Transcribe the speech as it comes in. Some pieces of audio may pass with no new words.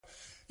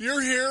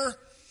You're here,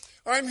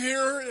 I'm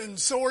here, and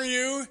so are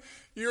you.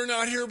 You're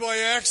not here by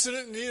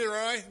accident, neither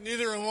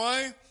am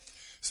I.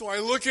 So I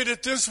look at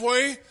it this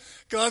way.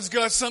 God's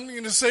got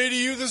something to say to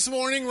you this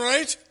morning,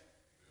 right?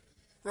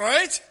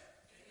 Right?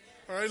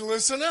 All right,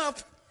 listen up.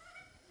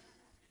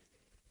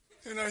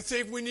 And I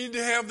think we need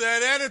to have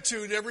that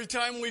attitude every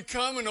time we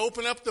come and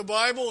open up the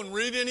Bible and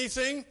read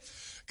anything.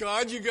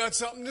 God, you got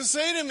something to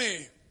say to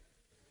me.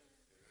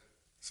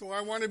 So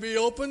I want to be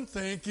open.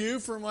 Thank you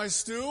for my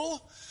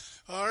stool.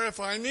 Or if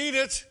I need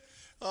it,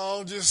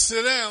 I'll just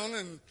sit down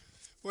and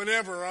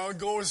whatever. I'll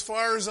go as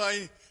far as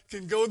I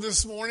can go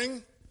this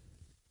morning.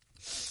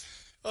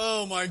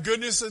 Oh my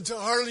goodness, I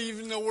hardly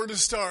even know where to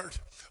start.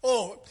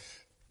 Oh,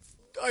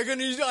 I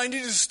need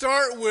to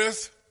start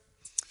with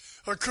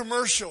a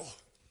commercial.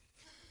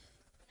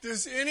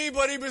 Does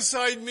anybody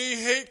beside me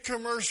hate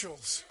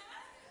commercials?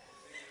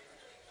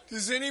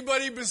 Does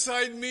anybody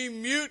beside me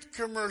mute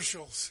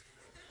commercials?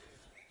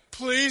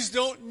 Please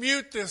don't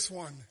mute this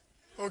one,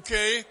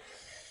 okay?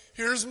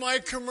 Here's my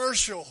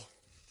commercial.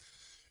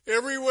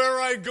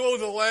 Everywhere I go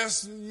the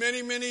last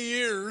many, many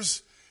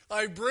years,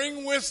 I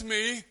bring with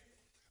me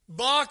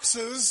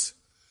boxes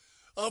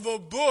of a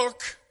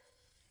book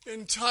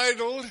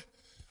entitled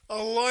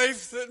A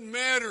Life That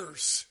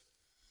Matters.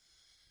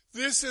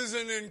 This is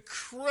an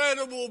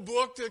incredible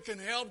book that can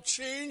help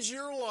change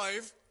your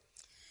life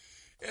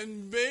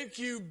and make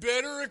you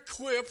better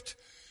equipped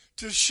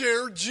to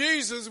share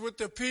Jesus with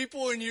the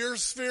people in your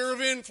sphere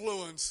of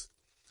influence.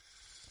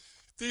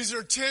 These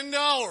are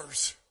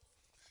 $10.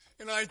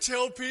 And I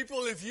tell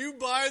people, if you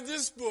buy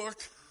this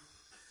book,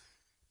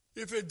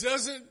 if it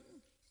doesn't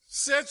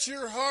set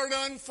your heart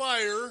on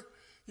fire,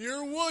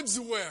 your wood's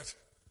wet.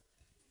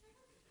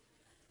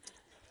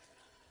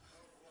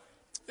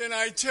 And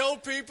I tell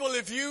people,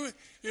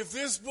 if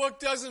this book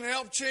doesn't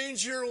help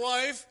change your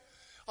life,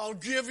 I'll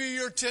give you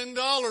your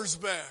 $10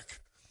 back.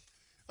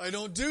 I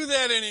don't do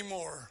that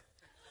anymore.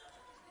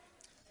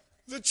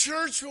 The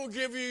church will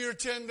give you your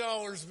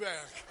 $10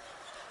 back.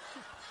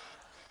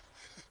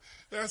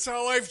 That's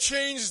how I've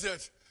changed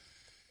it.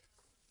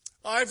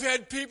 I've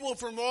had people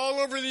from all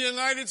over the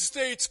United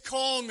States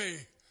call me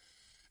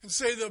and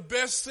say the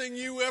best thing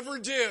you ever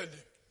did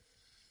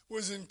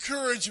was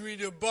encourage me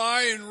to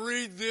buy and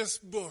read this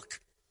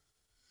book.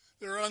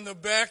 They're on the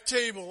back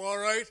table, all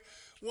right?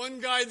 One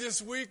guy this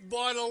week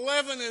bought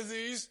 11 of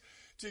these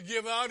to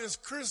give out as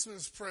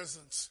Christmas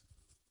presents.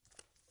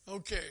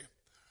 Okay.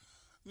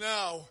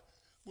 Now,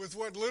 with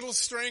what little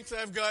strength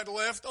I've got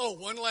left,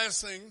 one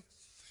last thing.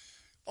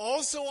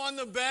 Also on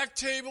the back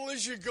table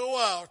as you go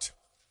out,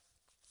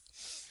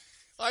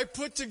 I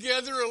put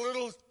together a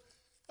little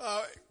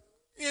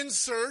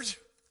insert,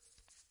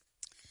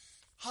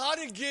 how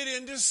to get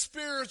into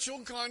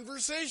spiritual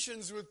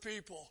conversations with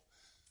people.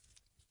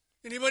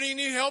 Anybody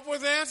need help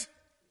with that?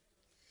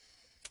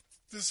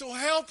 This will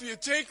help you.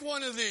 Take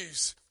one of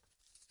these.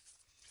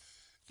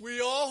 We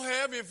all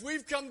have, if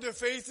we've come to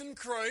faith in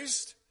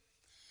Christ,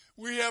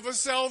 we have a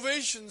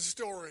salvation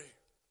story.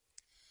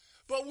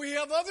 But we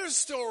have other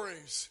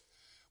stories.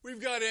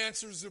 We've got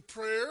answers to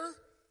prayer.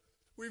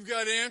 We've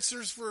got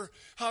answers for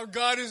how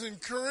God has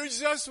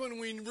encouraged us when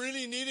we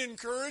really need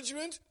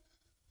encouragement.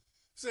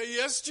 Say,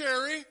 yes,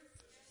 Jerry.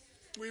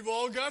 We've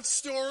all got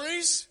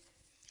stories.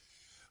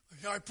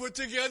 I put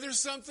together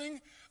something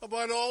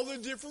about all the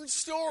different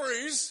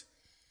stories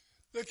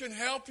that can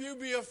help you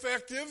be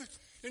effective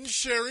in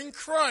sharing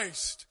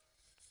Christ.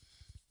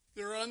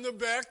 They're on the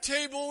back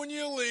table when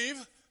you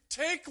leave.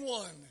 Take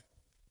one.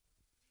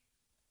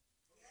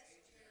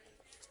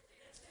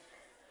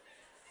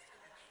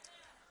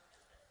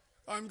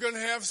 I'm going to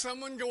have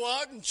someone go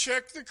out and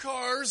check the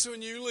cars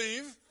when you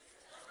leave.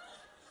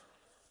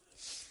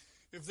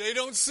 If they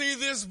don't see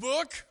this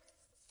book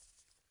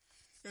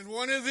and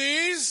one of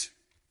these,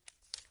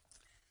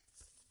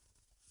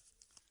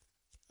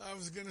 I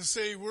was going to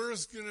say we're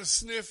going to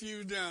sniff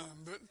you down,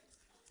 but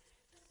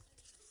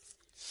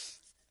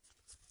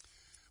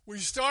we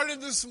started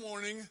this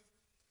morning.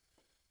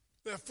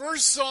 The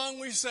first song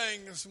we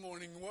sang this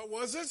morning, what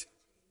was it?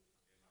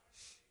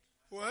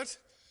 What?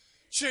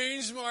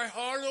 Change my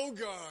heart, oh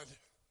God.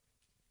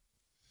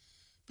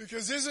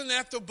 Because isn't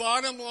that the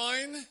bottom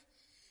line?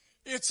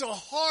 It's a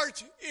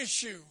heart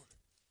issue.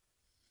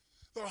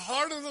 The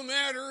heart of the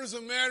matter is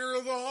a matter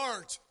of the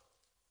heart.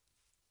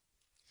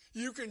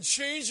 You can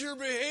change your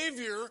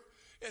behavior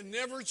and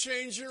never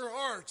change your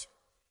heart.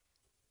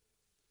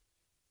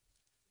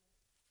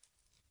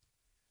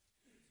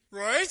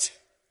 Right?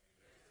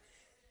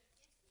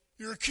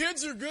 Your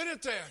kids are good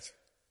at that.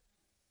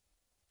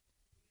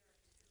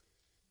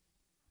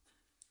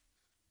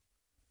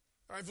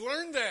 I've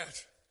learned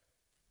that.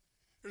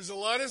 There's a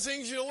lot of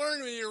things you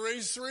learn when you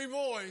raise 3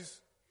 boys.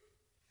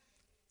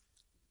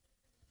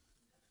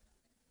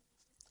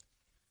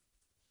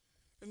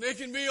 And they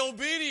can be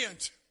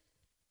obedient.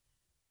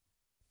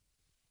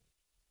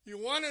 You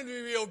want them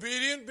to be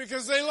obedient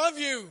because they love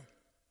you.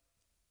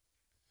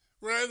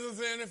 Rather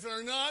than if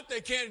they're not,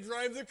 they can't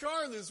drive the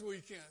car this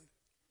weekend.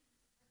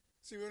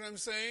 See what I'm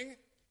saying?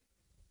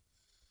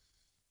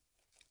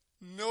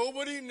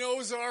 Nobody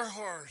knows our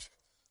heart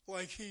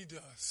like He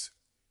does.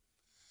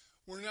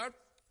 We're not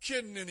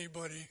kidding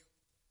anybody.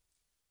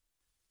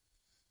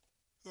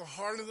 The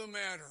heart of the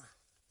matter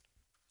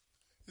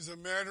is a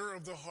matter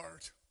of the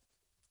heart.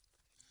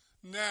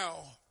 Now,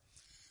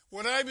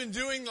 what I've been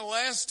doing the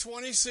last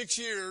 26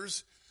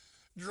 years,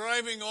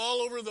 driving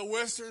all over the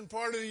western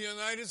part of the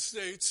United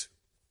States,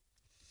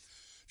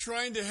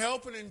 trying to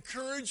help and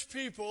encourage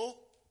people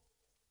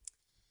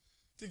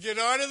to get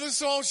out of the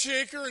salt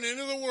shaker and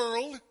into the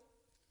world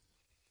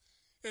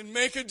and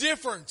make a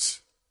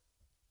difference.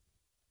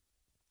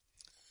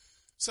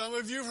 Some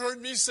of you have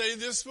heard me say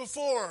this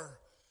before.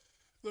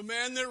 The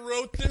man that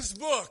wrote this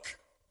book,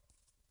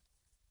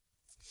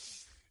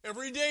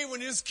 every day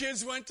when his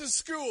kids went to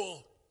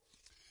school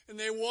and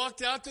they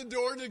walked out the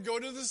door to go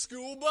to the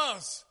school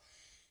bus,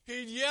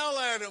 he'd yell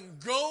at them,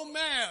 "Go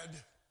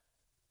mad."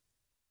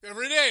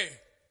 Every day.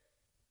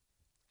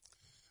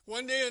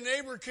 One day a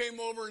neighbor came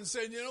over and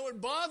said, "You know,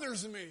 it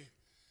bothers me.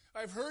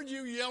 I've heard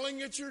you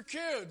yelling at your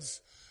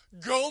kids.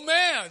 Go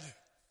mad."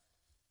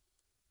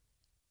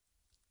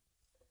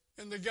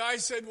 And the guy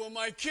said, "Well,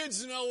 my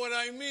kids know what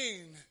I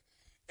mean.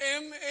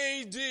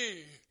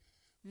 M-A-D.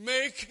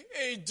 Make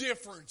a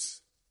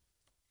difference.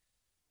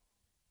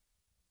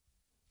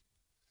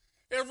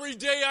 Every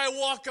day I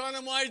walk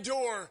onto my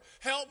door,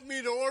 help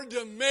me, Lord,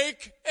 to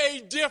make a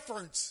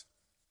difference."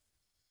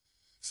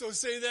 So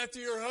say that to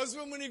your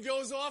husband when he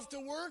goes off to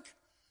work.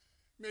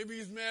 Maybe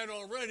he's mad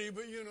already,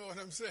 but you know what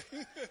I'm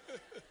saying.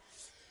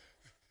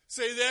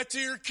 Say that to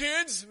your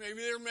kids.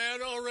 Maybe they're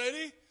mad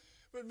already,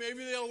 but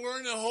maybe they'll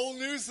learn a whole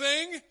new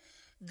thing.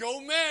 Go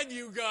mad,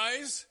 you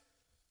guys.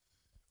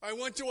 I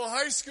went to a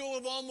high school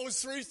of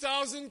almost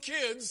 3,000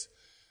 kids.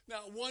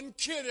 Not one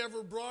kid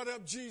ever brought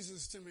up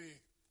Jesus to me.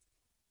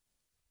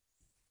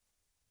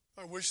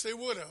 I wish they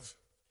would have.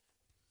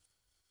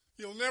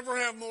 You'll never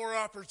have more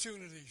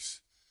opportunities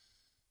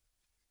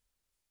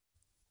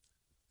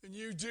than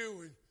you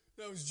do in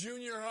those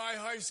junior high,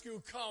 high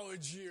school,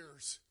 college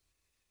years.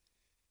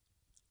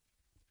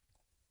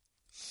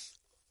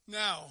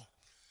 Now,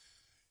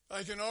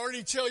 I can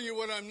already tell you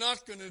what I'm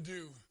not going to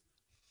do.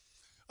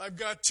 I've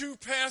got 2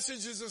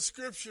 passages of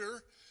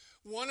Scripture.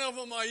 One of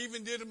them I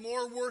even did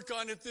more work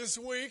on it this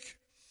week.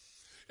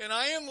 And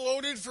I am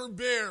loaded for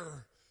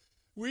bear.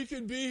 We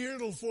could be here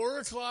till 4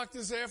 o'clock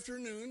this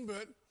afternoon,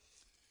 but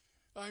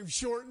I've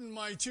shortened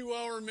my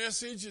 2-hour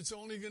message. It's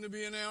only going to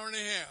be an hour and a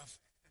half.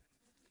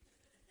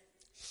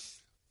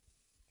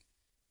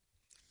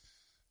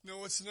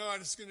 No, it's not.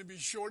 It's going to be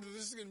shorter.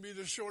 This is going to be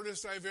the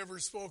shortest I've ever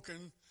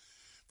spoken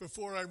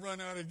before I run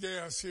out of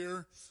gas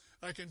here.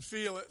 I can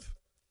feel it.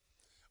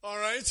 All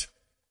right?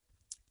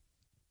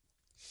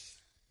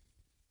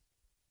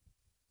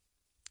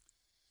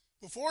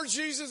 Before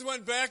Jesus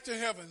went back to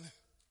heaven,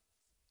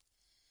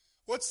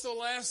 what's the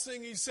last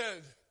thing he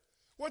said?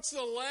 What's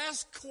the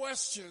last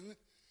question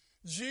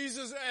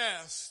Jesus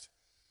asked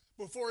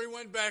before he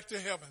went back to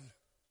heaven?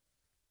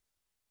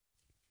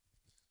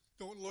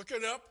 Don't look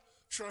it up.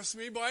 Trust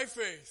me by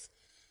faith.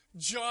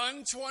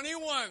 John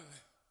 21.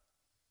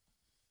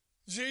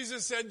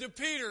 Jesus said to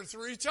Peter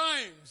 3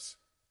 times,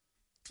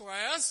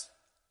 "Class,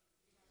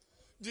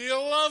 do you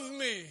love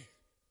me?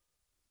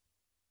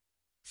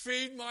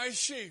 Feed my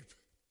sheep."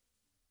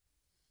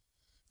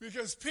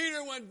 Because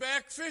Peter went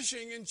back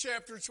fishing in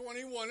chapter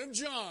 21 of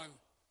John.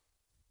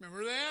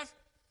 Remember that?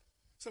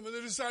 Some of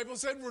the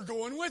disciples said, "We're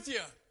going with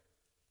you."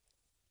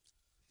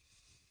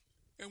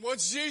 And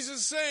what's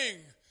Jesus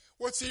saying?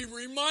 What's he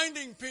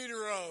reminding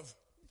Peter of?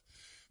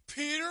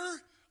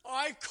 Peter,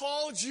 I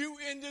called you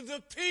into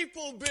the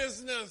people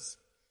business.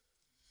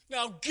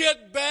 Now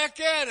get back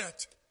at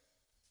it.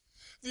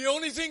 The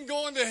only thing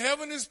going to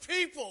heaven is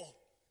people.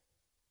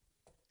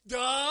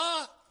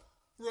 Duh,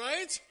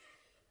 right?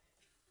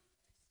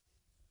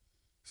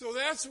 So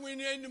we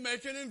need to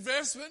make an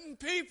investment in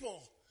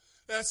people.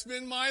 That's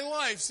been my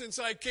life since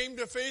I came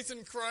to faith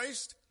in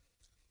Christ.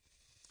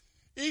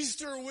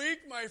 Easter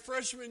week, my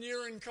freshman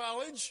year in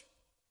college,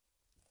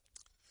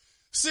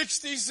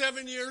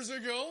 67 years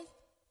ago.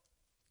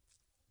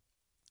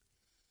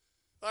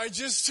 I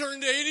just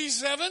turned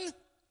 87.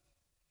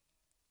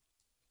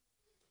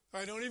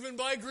 I don't even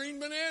buy green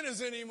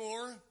bananas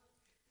anymore.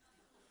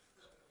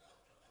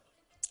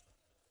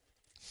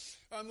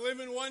 I'm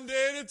living one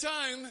day at a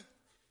time.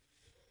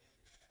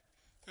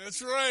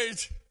 That's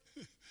right.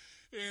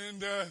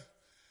 And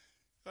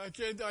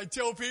I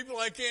tell people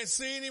I can't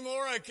see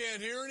anymore, I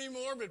can't hear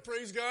anymore, but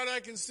praise God I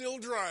can still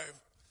drive.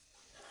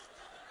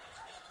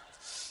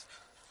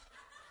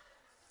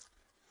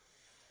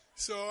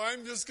 So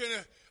I'm just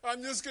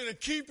gonna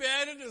keep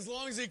at it as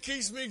long as he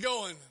keeps me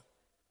going.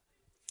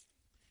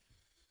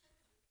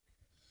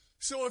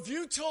 So if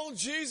you told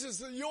Jesus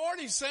that you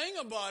already sang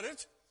about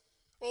it,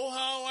 "Oh,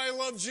 how I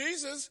love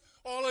Jesus,"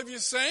 all of you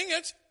sang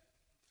it.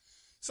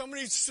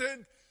 Somebody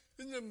said,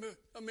 isn't it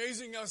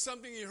amazing how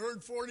something you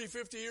heard 40,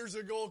 50 years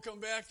ago will come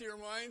back to your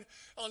mind?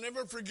 I'll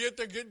never forget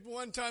that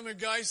one time a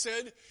guy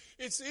said,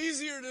 "It's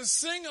easier to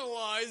sing a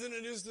lie than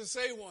it is to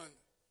say one."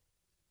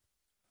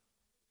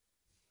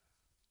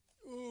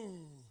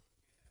 Ooh.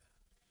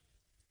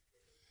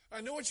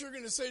 I know what you're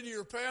going to say to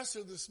your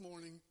pastor this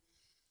morning.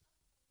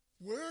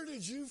 Where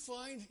did you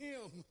find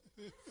him?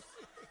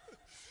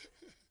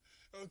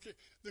 Okay,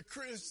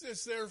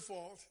 it's their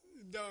fault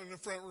down in the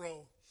front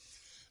row.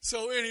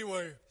 So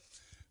anyway,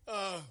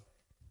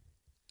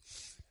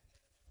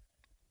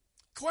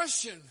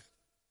 question.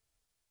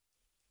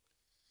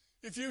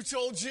 If you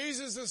told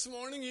Jesus this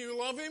morning you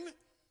love him,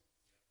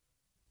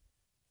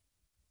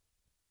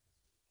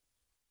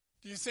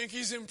 do you think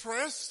he's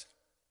impressed?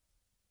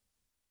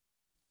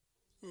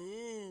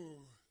 Ooh,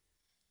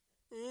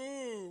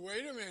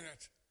 wait a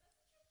minute.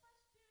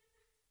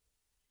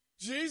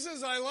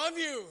 Jesus, I love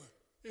you.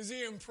 Is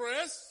he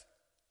impressed?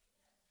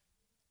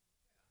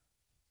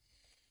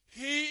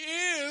 He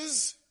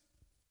is.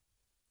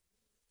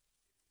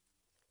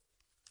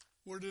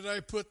 Where did I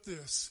put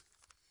this?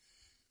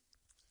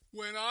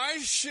 When I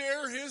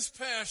share his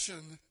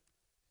passion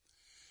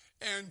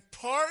and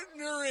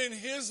partner in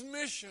his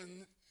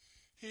mission,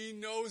 he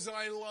knows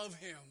I love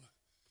him.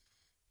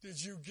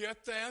 Did you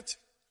get that?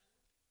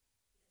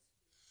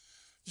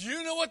 Do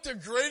you know what the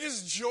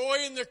greatest joy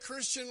in the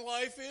Christian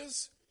life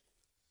is?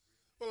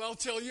 Well, I'll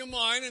tell you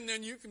mine, and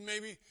then you can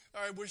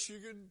I wish you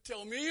could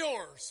tell me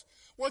yours.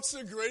 What's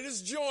the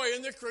greatest joy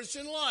in the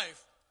Christian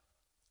life?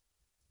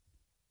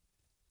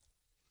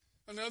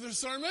 Another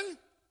sermon?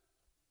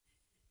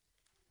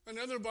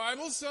 Another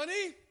Bible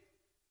study?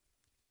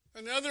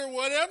 Another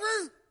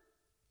whatever?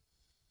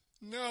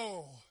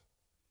 No.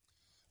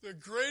 The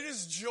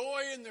greatest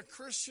joy in the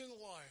Christian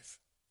life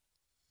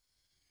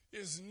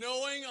is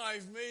knowing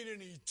I've made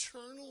an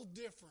eternal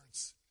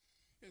difference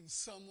in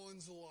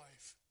someone's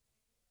life.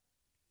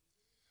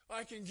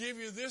 I can give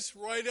you this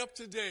right up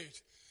to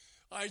date.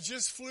 I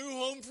just flew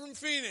home from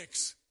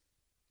Phoenix.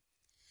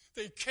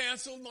 They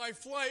canceled my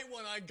flight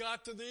when I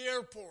got to the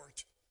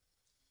airport.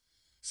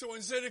 So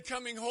instead of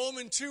coming home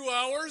in 2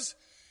 hours,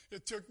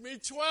 it took me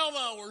 12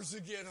 hours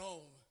to get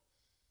home.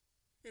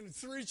 And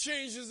 3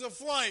 changes of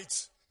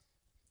flights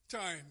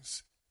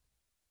times.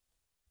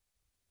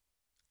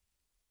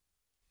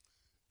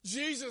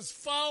 Jesus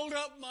fouled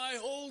up my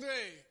whole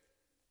day.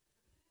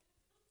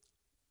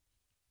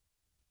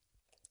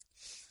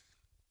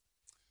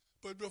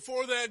 But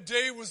before that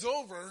day was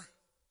over,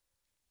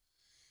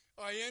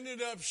 I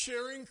ended up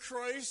sharing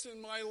Christ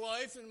in my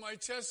life and my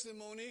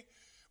testimony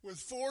with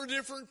 4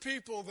 different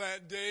people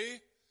that day.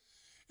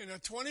 And a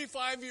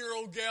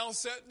 25-year-old gal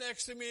sat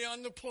next to me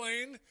on the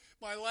plane,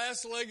 my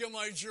last leg of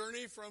my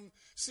journey from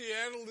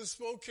Seattle to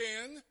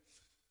Spokane.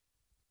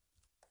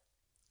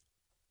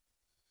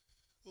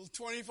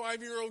 Little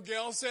 25-year-old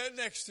gal sat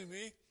next to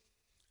me.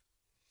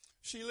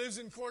 She lives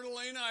in Coeur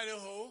d'Alene,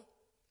 Idaho.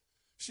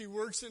 She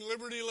works in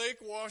Liberty Lake,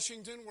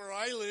 Washington, where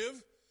I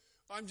live.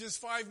 I'm just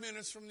 5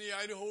 minutes from the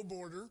Idaho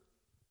border.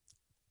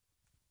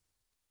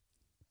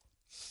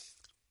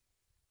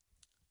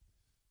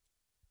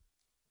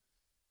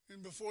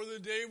 And before the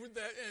day with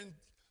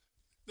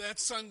that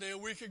Sunday, a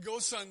week ago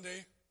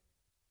Sunday,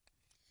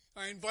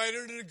 I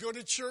invited her to go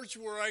to church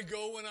where I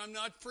go when I'm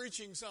not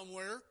preaching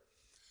somewhere.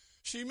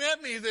 She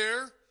met me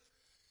there.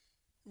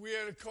 We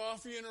had a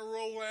coffee and a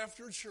roll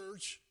after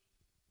church.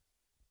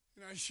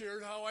 And I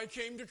shared how I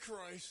came to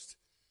Christ.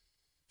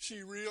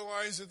 She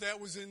realized that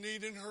was a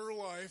need in her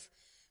life.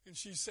 And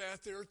she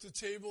sat there at the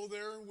table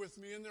there with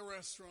me in the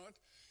restaurant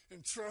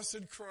and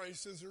trusted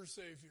Christ as her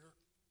Savior.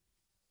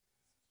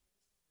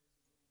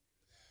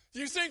 Do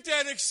you think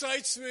that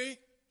excites me?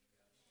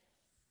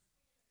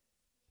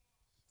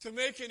 To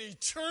make an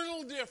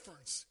eternal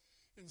difference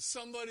in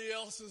somebody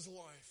else's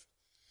life.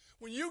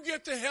 When you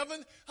get to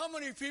heaven, how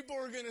many people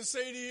are going to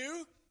say to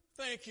you,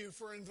 thank you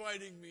for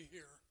inviting me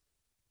here?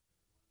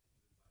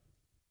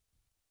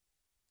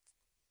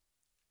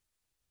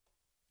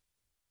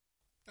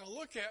 Now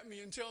look at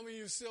me and tell me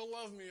you still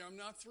love me. I'm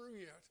not through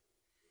yet.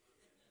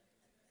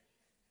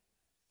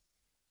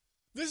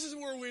 This is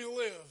where we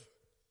live.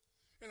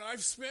 And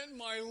I've spent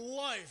my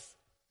life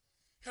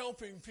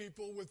helping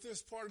people with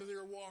this part of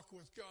their walk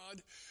with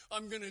God.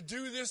 I'm going to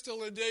do this till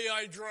the day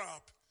I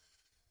drop.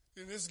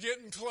 And it's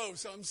getting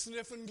close. I'm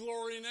sniffing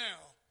glory now.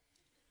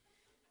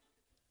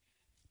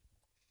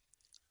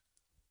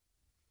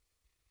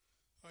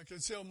 I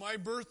could sell my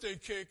birthday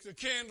cake. The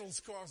candles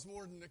cost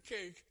more than the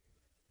cake.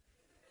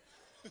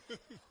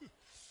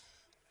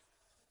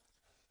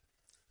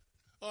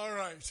 All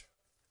right.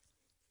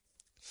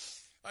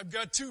 I've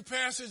got 2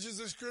 passages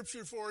of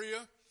Scripture for you.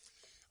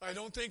 I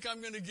don't think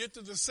I'm going to get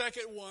to the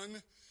second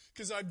one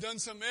because I've done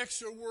some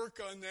extra work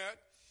on that.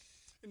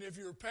 And if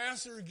your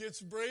pastor gets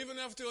brave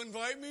enough to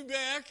invite me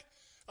back,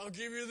 I'll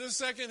give you the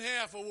second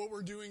half of what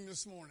we're doing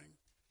this morning.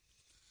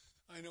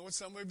 I know what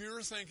some of you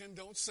are thinking.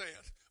 Don't say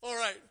it. All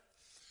right.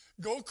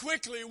 Go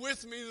quickly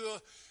with me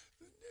to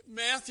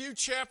Matthew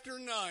chapter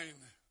 9.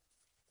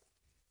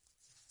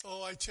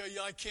 Oh, I tell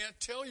you, I can't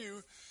tell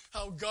you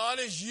how God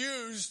has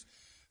used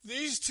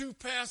these 2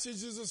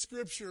 passages of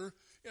Scripture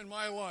in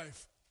my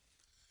life.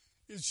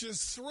 It's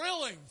just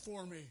thrilling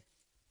for me.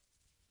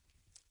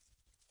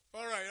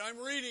 All right, I'm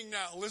reading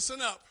now.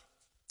 Listen up.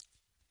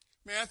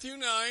 Matthew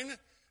 9,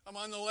 I'm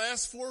on the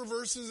last 4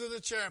 verses of the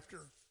chapter.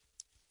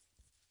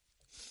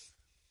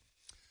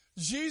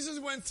 Jesus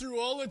went through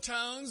all the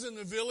towns and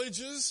the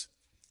villages,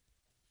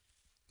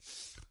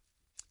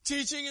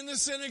 teaching in the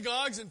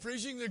synagogues and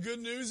preaching the good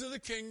news of the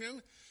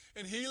kingdom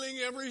and healing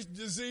every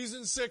disease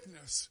and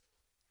sickness.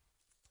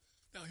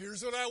 Now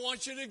here's what I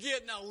want you to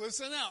get. Now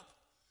listen up.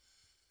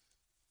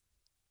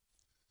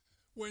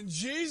 When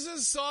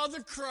Jesus saw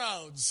the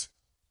crowds,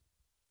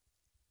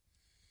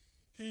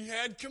 he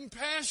had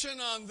compassion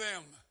on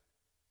them.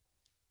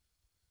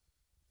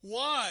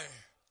 Why?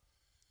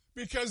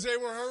 Because they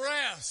were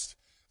harassed.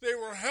 They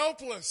were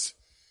helpless.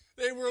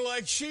 They were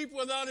like sheep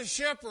without a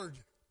shepherd.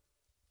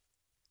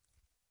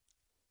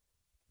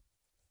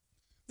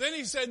 Then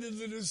he said to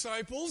the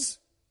disciples,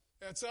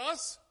 that's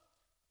us,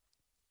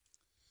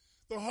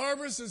 the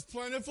harvest is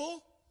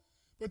plentiful,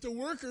 but the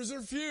workers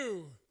are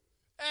few.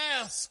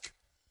 Ask,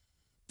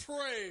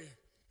 pray.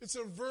 It's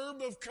a verb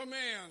of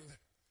command.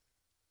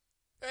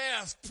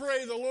 Ask,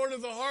 pray the Lord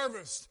of the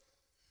harvest,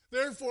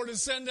 therefore to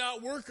send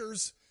out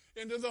workers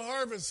into the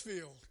harvest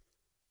field.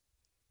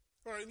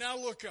 All right, now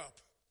look up.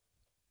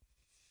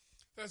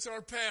 That's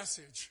our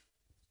passage.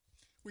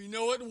 We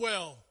know it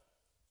well.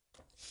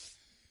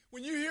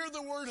 When you hear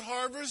the word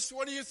harvest,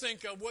 what do you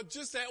think of? What,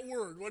 just that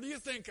word, what do you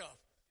think of?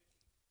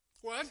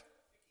 What?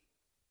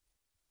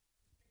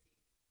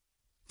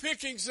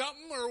 Picking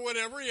something or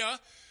whatever, yeah.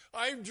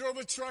 I drove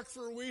a truck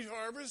for a wheat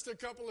harvest a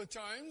couple of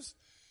times.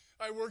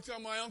 I worked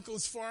on my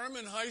uncle's farm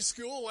in high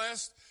school,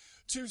 last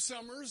 2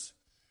 summers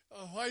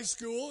of high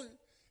school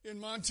in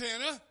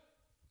Montana.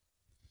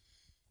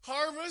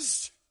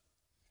 Harvest,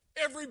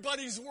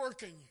 everybody's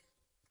working.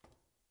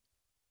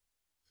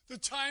 The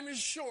time is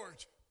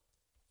short.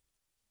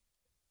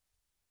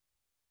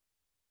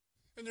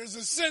 And there's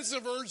a sense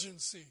of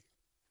urgency.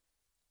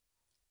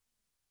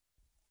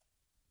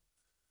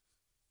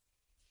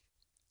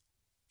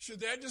 Should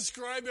that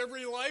describe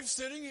every life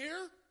sitting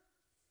here?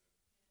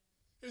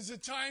 Is the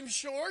time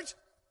short?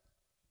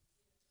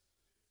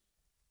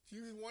 Do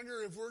you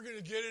wonder if we're going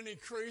to get any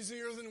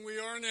crazier than we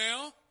are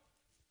now?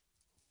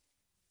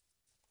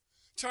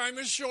 Time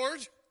is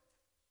short.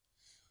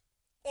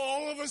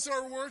 All of us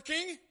are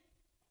working.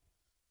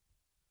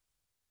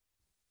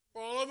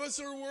 All of us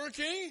are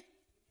working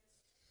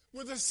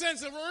with a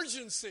sense of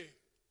urgency.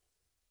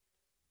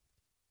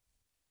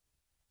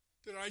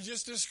 Did I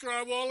just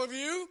describe all of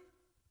you?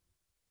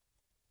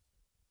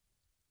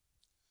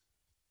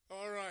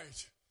 All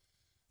right.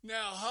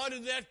 Now, how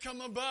did that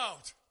come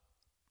about?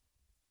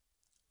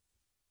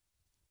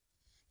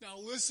 Now,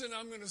 listen,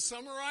 I'm going to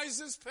summarize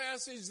this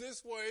passage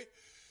this way.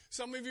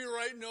 Some of you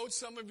write notes,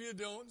 some of you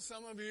don't.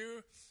 Some of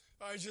you,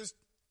 I just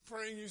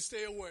praying you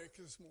stay awake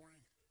this morning.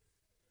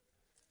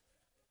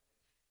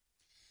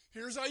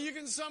 Here's how you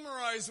can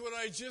summarize what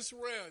I just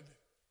read.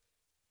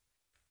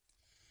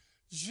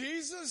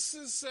 Jesus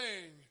is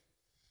saying,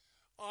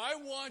 I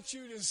want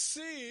you to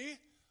see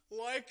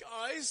like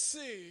I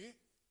see.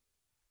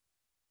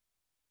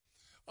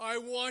 I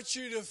want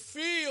you to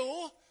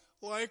feel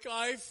like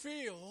I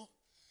feel.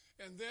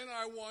 And then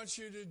I want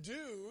you to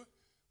do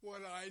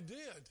what I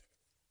did.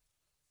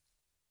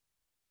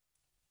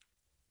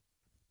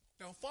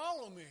 Now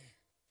follow me.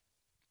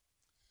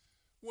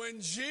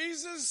 When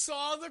Jesus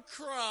saw the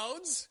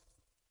crowds,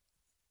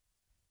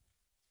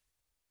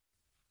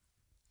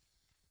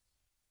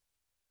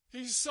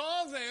 he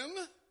saw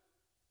them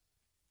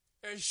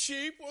as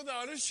sheep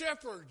without a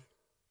shepherd.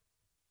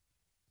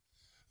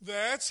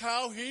 That's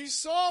how he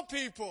saw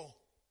people.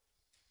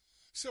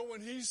 So when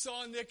he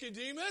saw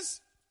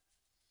Nicodemus,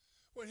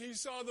 when he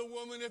saw the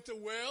woman at the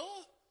well,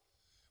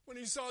 when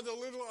he saw the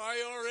little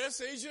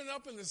IRS agent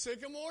up in the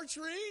sycamore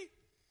tree,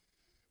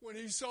 when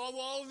he saw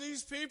all of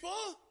these people,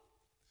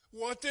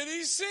 what did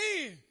he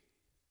see?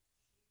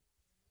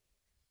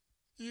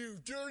 You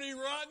dirty,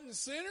 rotten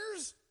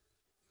sinners.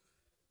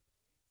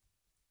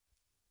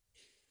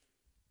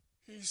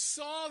 He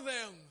saw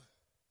them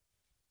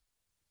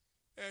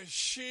as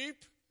sheep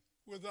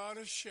without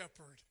a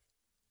shepherd.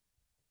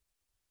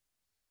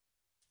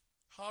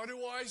 How do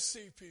I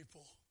see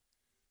people?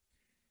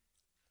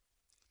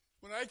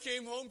 When I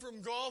came home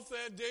from golf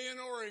that day in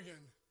Oregon,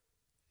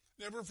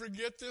 never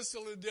forget this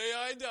till the day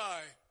I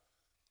die.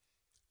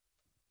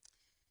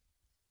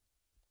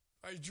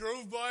 I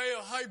drove by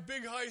a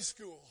big high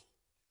school.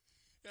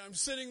 And I'm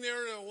sitting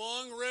there at a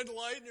long red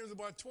light, and there's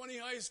about 20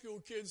 high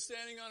school kids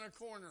standing on a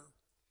corner.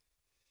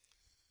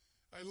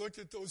 I looked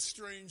at those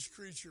strange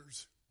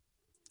creatures.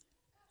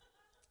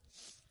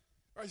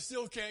 I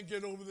still can't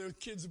get over the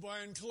kids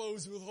buying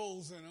clothes with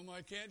holes in them.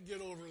 I can't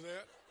get over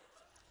that.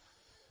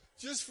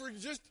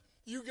 Just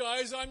you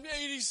guys, I'm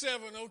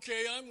 87,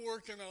 okay, I'm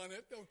working on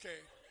it, okay.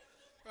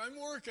 I'm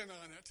working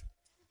on it.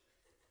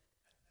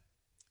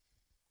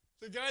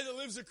 The guy that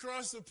lives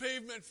across the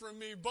pavement from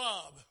me,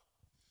 Bob,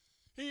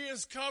 he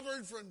is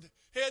covered from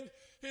head,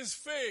 his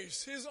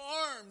face, his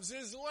arms,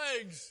 his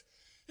legs.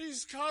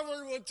 He's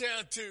covered with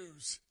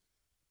tattoos.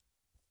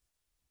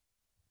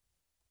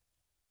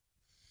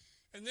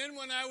 And then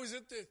when I was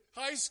at the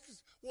high school,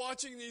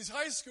 watching these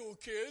high school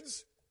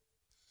kids,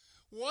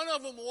 one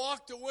of them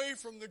walked away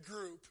from the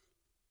group.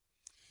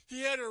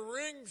 He had a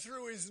ring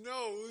through his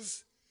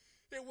nose,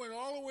 It went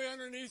all the way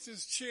underneath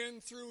his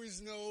chin, through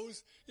his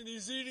nose, and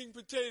he's eating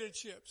potato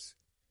chips.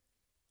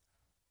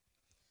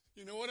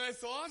 You know what I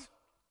thought?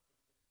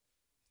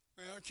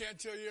 Well, I can't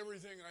tell you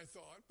everything I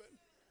thought,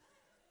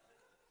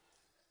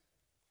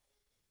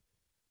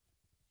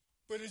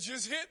 but it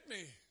just hit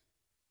me.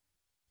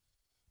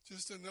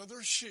 Just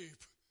another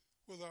sheep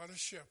without a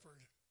shepherd.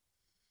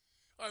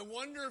 I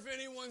wonder if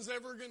anyone's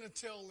ever going to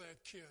tell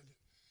that kid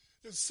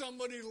that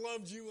somebody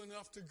loved you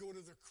enough to go to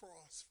the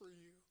cross for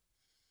you.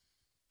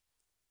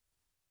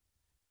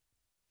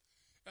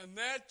 And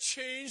that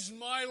changed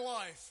my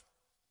life.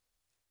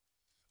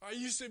 I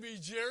used to be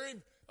Jerry.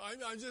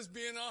 I'm just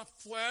being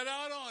flat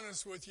out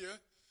honest with you.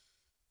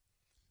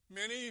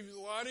 A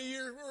lot of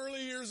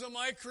early years of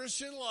my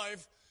Christian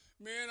life,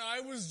 man, I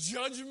was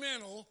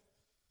judgmental.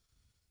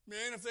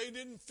 Man, if they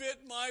didn't fit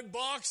my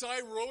box,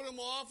 I wrote them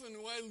off. And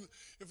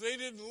if they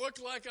didn't look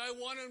like I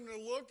wanted them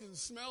to look and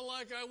smell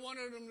like I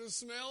wanted them to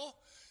smell,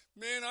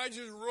 man, I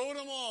just wrote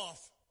them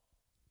off.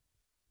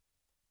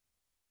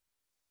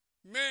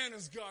 Man,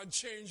 has God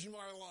changed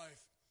my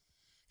life.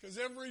 Because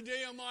every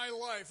day of my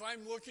life,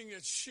 I'm looking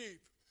at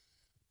sheep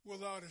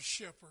without a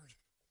shepherd.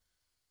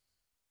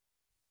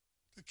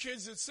 The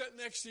kids that sit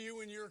next to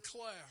you in your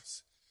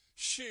class,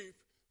 sheep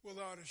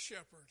without a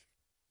shepherd.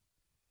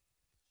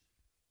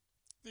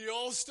 The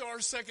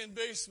all-star second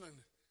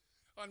baseman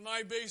on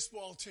my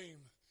baseball team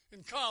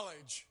in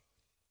college.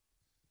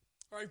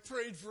 I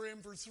prayed for him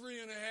for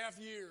 3.5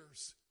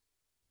 years.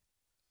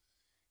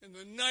 And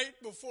the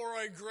night before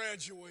I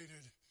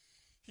graduated,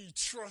 he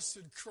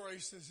trusted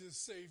Christ as his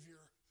Savior.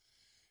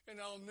 And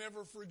I'll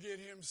never forget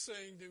him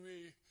saying to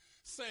me,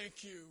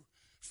 thank you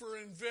for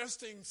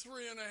investing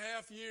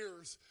 3.5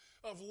 years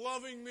of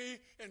loving me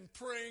and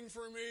praying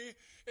for me.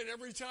 And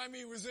every time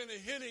he was in a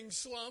hitting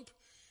slump,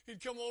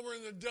 he'd come over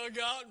in the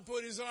dugout and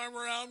put his arm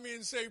around me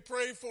and say,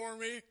 pray for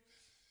me.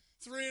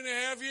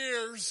 3.5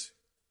 years.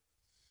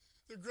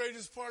 The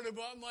greatest part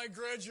about my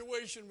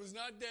graduation was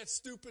not that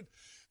stupid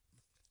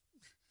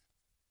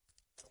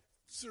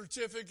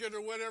certificate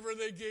or whatever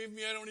they gave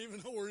me. I don't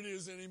even know where it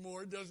is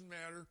anymore. It doesn't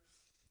matter.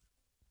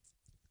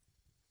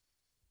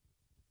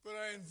 But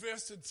I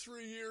invested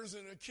 3 years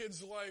in a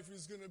kid's life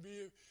who's going to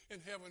be in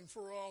heaven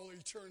for all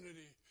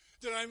eternity.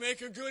 Did I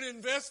make a good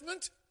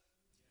investment?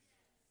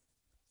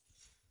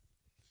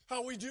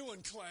 How we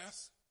doing,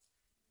 class?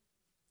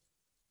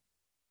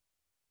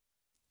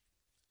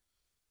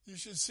 You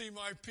should see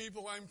my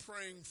people I'm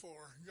praying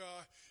for.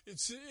 God,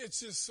 it's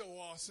just so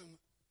awesome.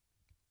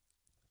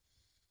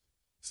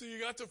 So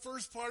you got the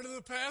first part of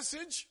the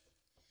passage.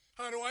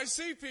 How do I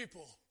see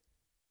people?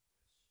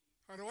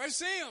 How do I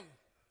see them?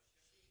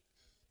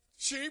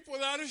 Sheep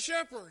without a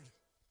shepherd.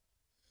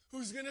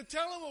 Who's going to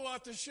tell them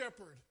about the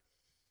shepherd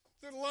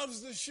that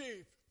loves the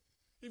sheep?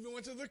 Even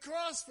went to the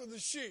cross for the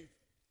sheep.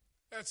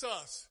 That's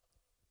us.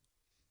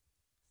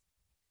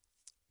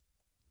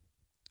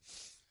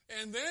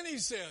 And then he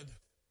said,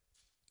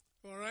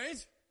 all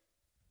right?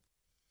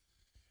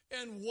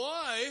 And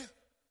why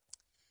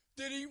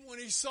did he, when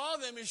he saw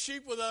them as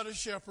sheep without a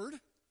shepherd,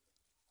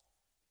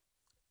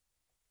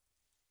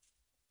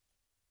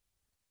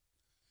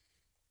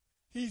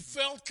 he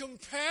felt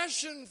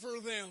compassion for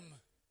them.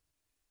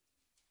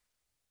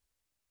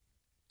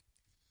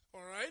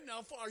 All right,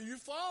 now are you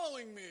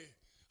following me?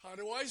 How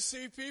do I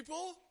see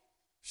people?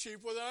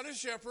 Sheep without a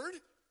shepherd.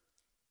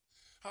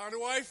 How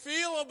do I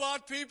feel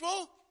about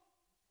people?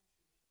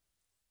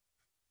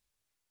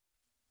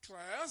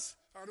 Class,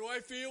 how do I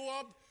feel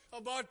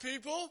about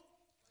people?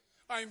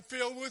 I'm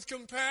filled with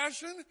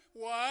compassion.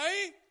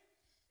 Why?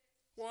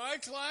 Why,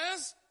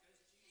 class?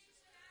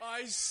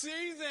 I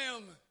see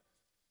them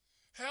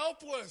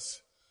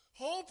helpless,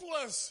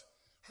 hopeless,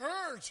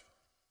 hurt.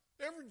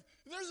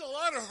 There's a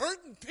lot of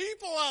hurting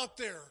people out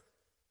there.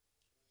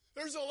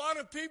 There's a lot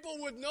of people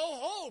with no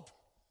hope.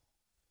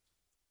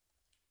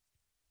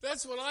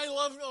 That's what I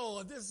love.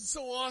 Oh, this is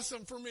so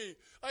awesome for me.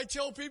 I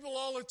tell people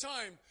all the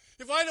time,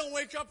 if I don't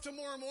wake up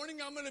tomorrow morning,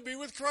 I'm going to be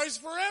with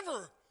Christ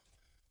forever.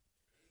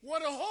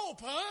 What a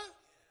hope, huh?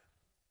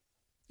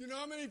 You know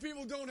how many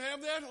people don't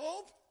have that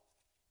hope?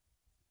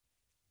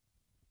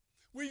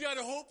 We got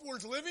a hope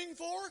worth living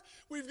for,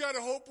 we've got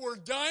a hope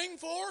worth dying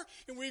for,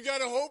 and we've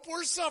got a hope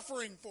worth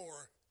suffering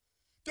for.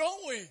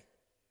 Don't we?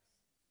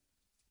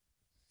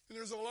 And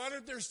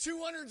there's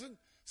 200,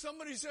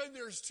 somebody said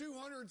there's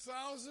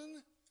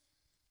 200,000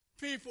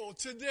 people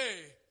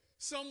today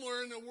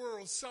somewhere in the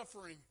world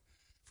suffering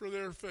for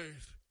their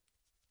faith.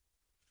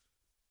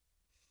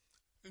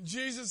 And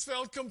Jesus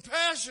felt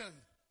compassion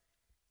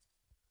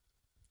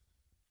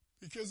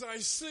because I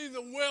see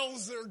the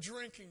wells they're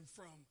drinking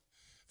from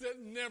that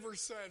never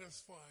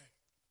satisfy.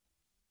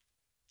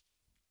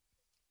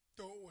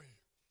 Don't we?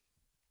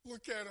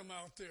 Look at them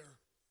out there.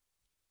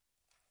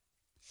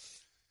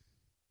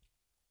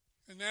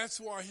 And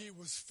that's why he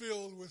was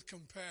filled with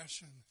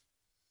compassion,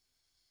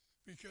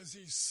 because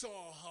he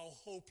saw how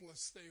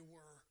hopeless they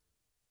were.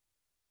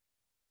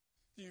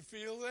 Do you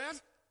feel that?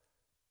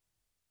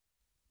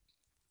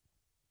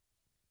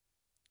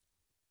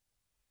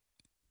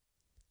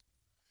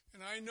 And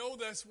And I know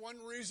that's one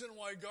reason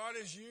why God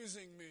is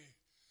using me.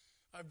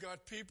 I've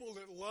got people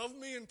that love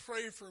me and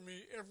pray for me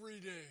every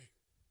day.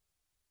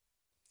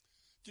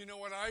 Do you know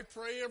what I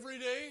pray every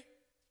day?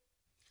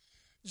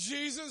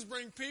 Jesus,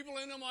 bring people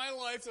into my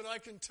life that I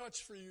can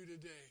touch for you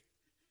today.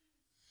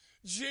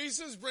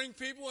 Jesus, bring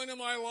people into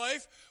my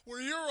life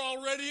where you're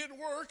already at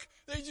work.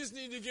 They just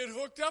need to get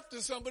hooked up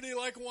to somebody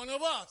like one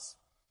of us.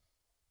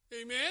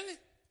 Amen?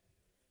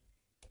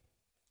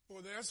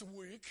 Well, that's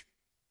weak.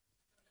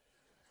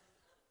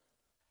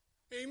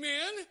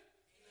 Amen?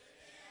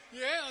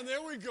 Yeah, and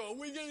there we go.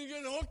 We're going to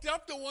get hooked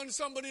up to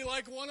somebody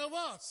like one of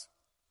us.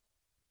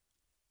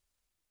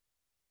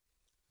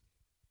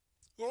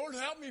 Lord,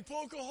 help me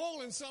poke a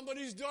hole in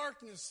somebody's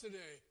darkness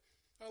today.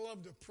 I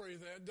love to pray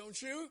that,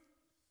 don't you?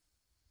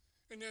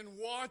 And then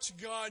watch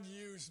God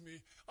use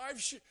me.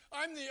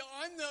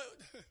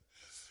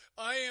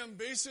 I am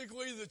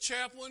basically the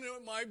chaplain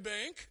at my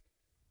bank.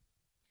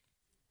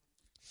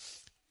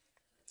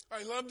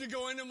 I love to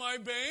go into my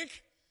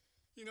bank.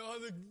 You know how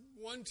the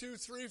 1, 2,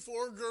 3,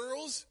 4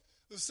 girls,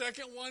 the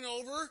second one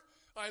over,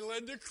 I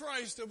led to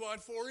Christ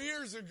about 4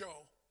 years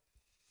ago.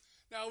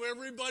 Now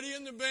everybody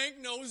in the bank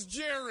knows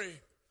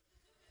Jerry.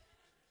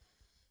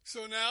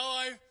 So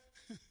now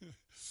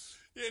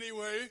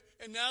anyway,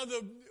 and now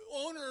the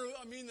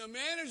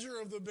manager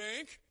of the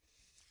bank,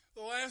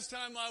 the last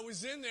time I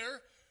was in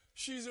there,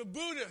 she's a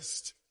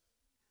Buddhist.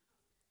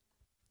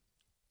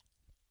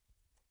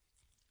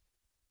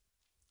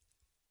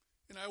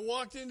 And I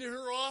walked into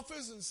her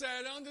office and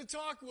sat down to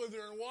talk with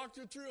her and walked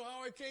her through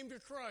how I came to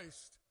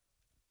Christ.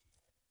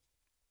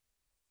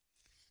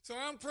 So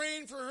I'm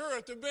praying for her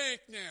at the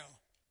bank now.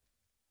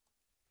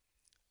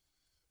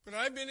 But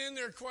I've been in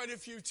there quite a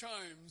few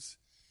times,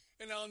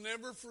 and I'll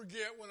never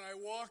forget when I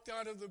walked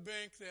out of the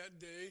bank that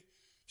day,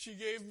 she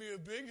gave me a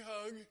big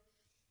hug,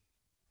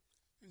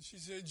 and she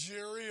said,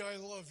 Jerry, I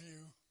love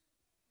you.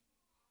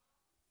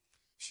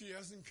 She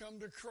hasn't come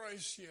to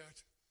Christ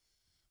yet,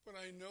 but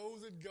I know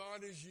that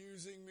God is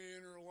using me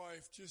in her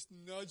life, just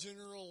nudging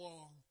her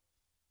along.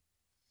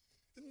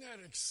 Isn't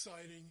that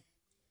exciting?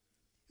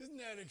 Isn't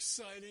that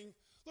exciting?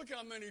 Look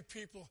how many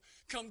people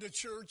come to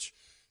church,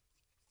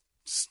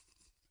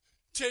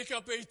 take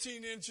up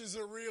 18 inches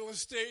of real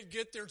estate,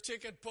 get their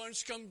ticket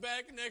punched, come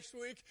back next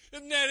week.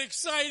 Isn't that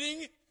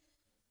exciting?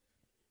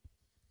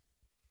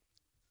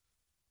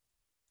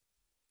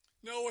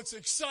 No, what's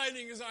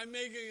exciting is I'm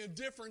making a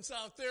difference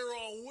out there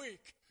all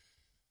week.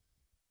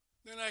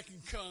 Then I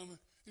can come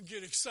and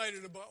get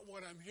excited about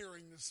what I'm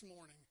hearing this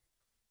morning.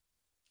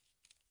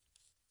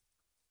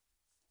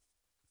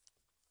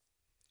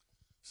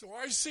 So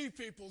I see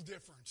people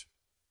different.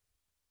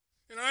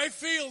 And I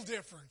feel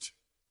different.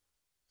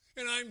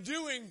 And I'm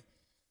doing,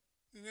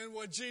 and then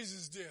what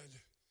Jesus did.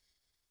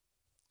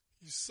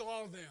 He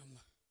saw them.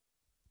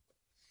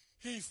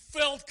 He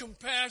felt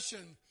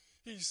compassion.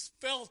 He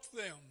felt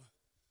them.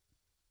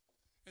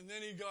 And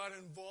then he got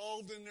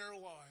involved in their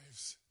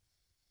lives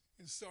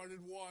and started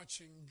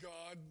watching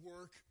God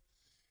work.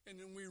 And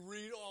then we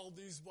read all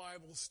these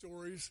Bible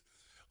stories.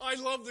 I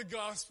love the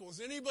Gospels.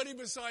 Anybody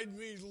beside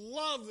me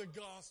love the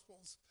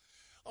Gospels.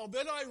 I'll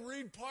bet I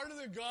read part of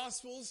the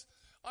Gospels.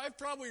 I've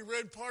probably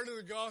read part of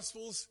the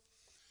Gospels,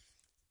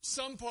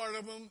 some part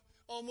of them,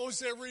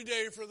 almost every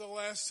day for the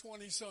last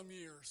 20-some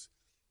years.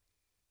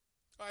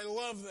 I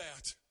love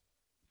that.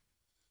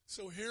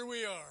 So here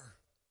we are.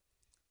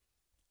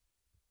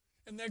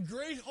 And that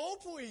great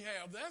hope we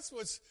have, that's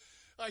what's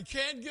I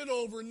can't get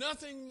over.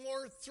 Nothing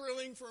more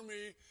thrilling for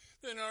me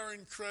than our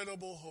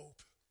incredible hope.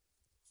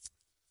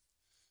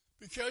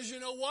 Because, you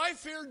know, why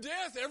fear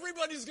death?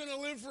 Everybody's going to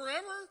live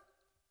forever.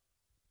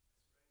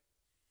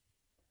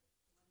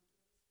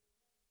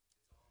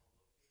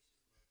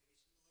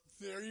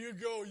 There you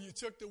go. You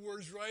took the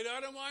words right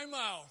out of my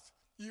mouth.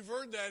 You've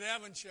heard that,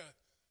 haven't you?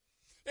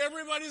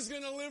 Everybody's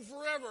going to live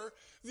forever.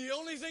 The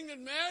only thing that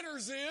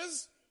matters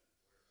is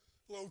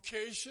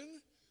location,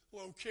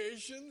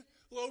 location,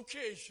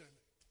 location.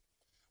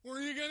 Where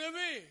are you going to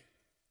be?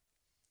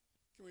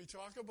 Can we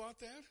talk about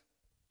that?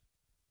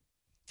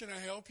 Can I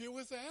help you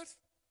with that?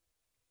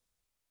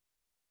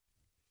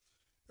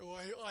 Oh,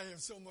 I have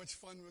so much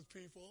fun with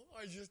people.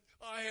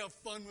 I have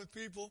fun with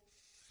people.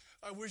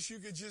 I wish you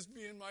could just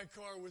be in my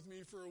car with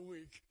me for a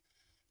week.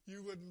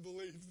 You wouldn't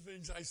believe the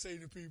things I say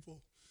to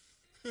people.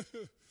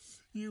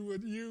 You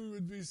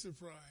would be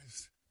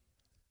surprised.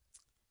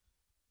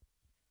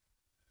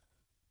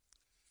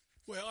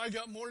 Well, I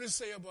got more to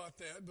say about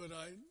that, but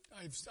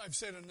I've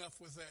said enough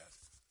with that.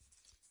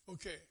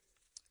 Okay.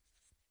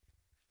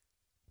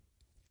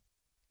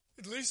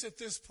 At least at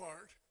this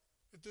part,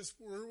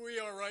 where we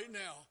are right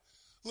now,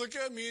 look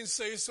at me and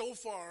say, so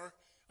far,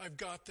 I've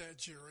got that,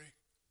 Jerry.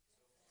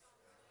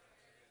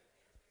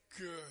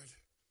 Good.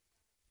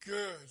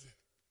 Good.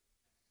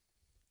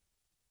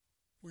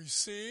 We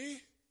see,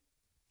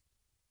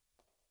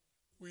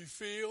 we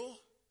feel,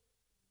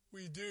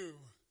 we do.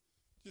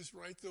 Just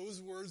write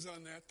those words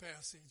on that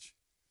passage.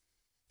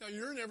 Now,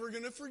 you're never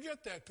going to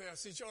forget that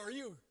passage, are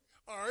you?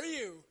 Are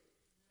you?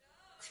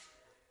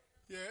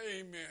 No. Yeah,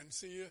 amen.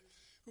 See,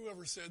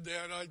 Whoever said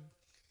that,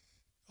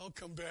 I'll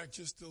come back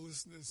just to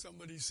listen to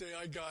somebody say,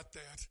 I got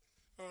that.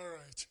 All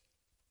right.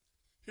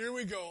 Here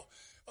we go.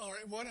 All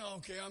right,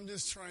 okay, I'm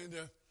just trying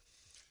to,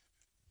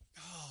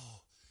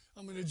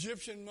 I'm an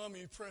Egyptian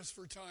mummy pressed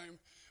for time.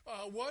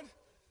 What?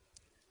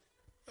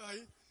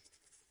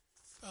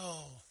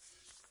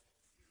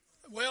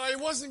 Well, I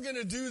wasn't going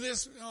to do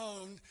this.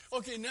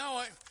 Okay, now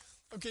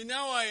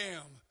I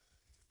am.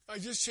 I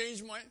just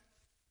changed my,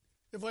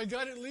 if I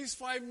got at least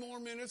 5 more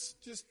minutes,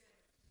 just,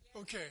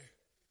 okay.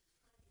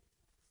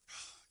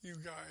 You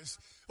guys.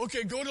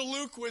 Okay, go to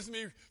Luke with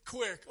me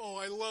quick. Oh,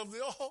 I love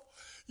it. Oh,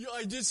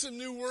 I did some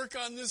new work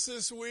on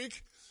this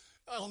week.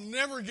 I'll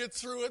never get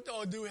through it.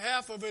 I'll do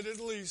half of it at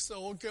least.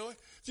 So, okay,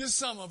 just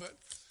some of it.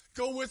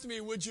 Go with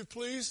me, would you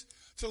please,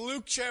 to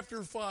Luke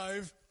chapter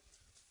 5.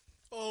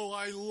 Oh,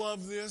 I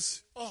love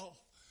this. Oh,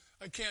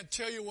 I can't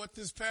tell you what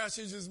this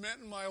passage has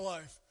meant in my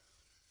life.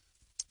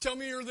 Tell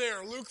me you're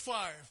there. Luke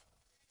 5.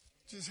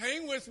 Just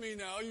hang with me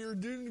now. You're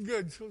doing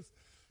good,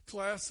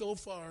 class, so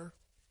far.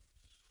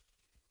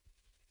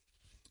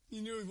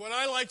 You know what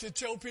I like to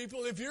tell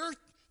people, if you're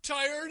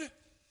tired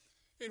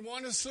and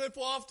want to slip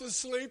off to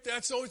sleep,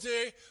 that's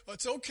okay.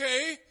 That's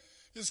okay.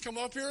 Just come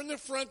up here in the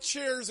front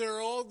chairs there,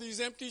 all these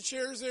empty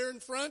chairs there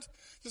in front.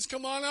 Just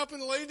come on up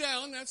and lay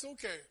down. That's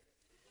okay.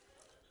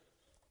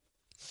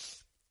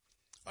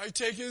 I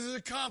take it as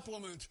a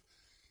compliment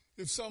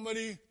if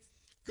somebody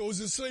goes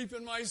to sleep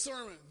in my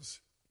sermons.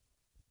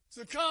 It's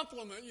a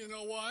compliment. You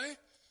know why?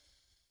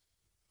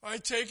 I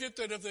take it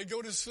that if they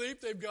go to sleep,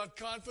 they've got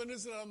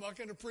confidence that I'm not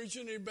going to preach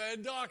any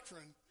bad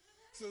doctrine.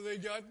 So they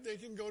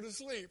can go to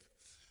sleep.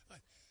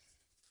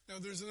 Now,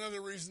 there's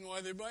another reason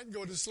why they might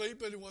go to sleep,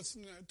 but let's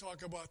not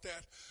talk about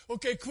that.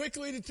 Okay,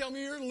 quickly to tell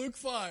me you're in Luke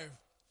 5.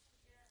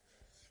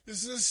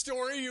 This is a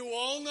story you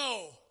all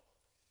know.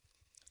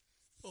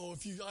 Oh,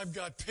 I've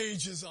got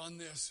pages on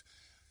this.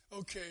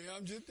 Okay,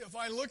 if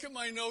I look at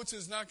my notes,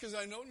 it's not because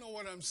I don't know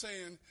what I'm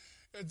saying.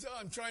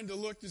 I'm trying to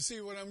look to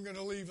see what I'm going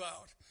to leave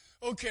out.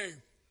 Okay,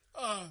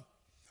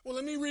 well,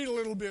 let me read a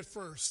little bit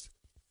first.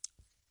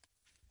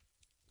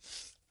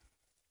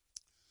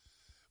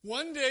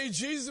 One day,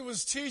 Jesus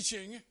was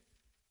teaching.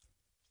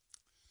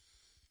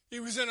 He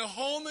was in a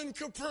home in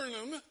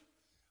Capernaum.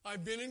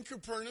 I've been in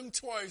Capernaum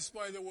twice,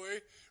 by the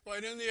way,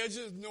 right on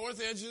the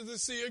north edge of the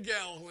Sea of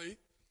Galilee.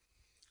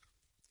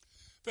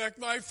 In fact,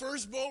 my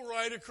first boat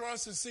ride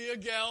across the Sea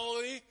of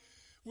Galilee,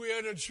 we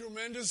had a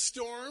tremendous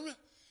storm,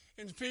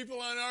 and people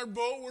on our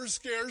boat were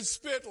scared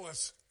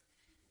spitless.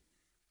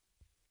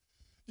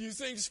 Do you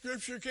think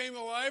Scripture came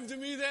alive to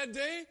me that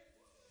day?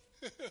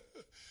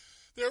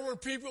 There were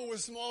people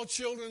with small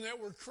children that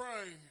were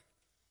crying.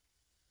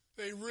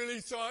 They really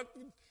thought,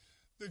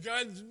 the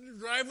guy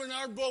driving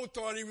our boat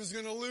thought he was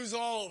going to lose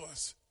all of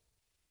us.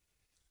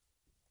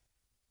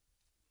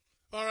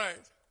 All right,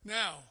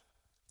 now,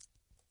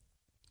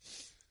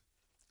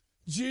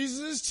 Jesus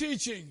is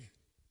teaching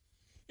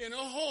in a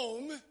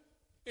home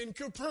in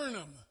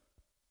Capernaum.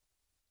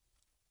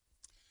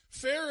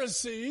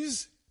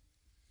 Pharisees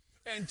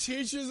and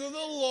teachers of the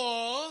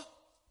law,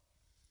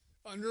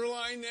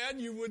 underline that,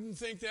 you wouldn't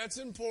think that's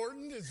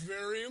important. It's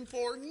very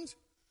important.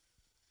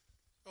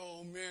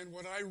 Oh man,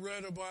 what I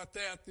read about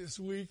that this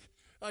week,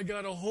 I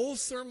got a whole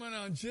sermon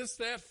on just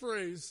that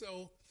phrase,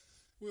 so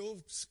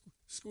we'll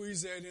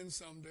squeeze that in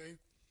someday.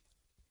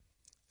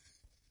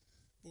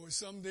 Boy,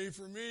 someday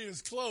for me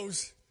is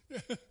close.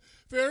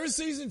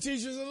 Pharisees and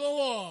teachers of the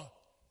law.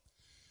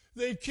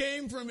 They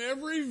came from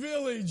every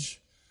village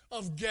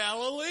of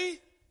Galilee,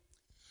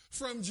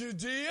 from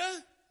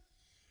Judea,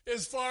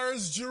 as far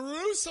as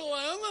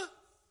Jerusalem,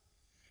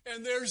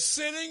 and they're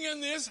sitting in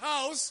this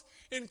house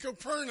in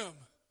Capernaum.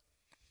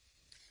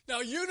 Now,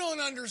 you don't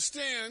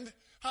understand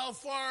how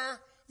far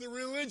the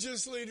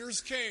religious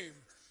leaders came,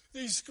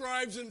 these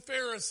scribes and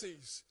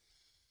Pharisees.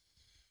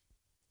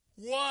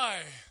 Why?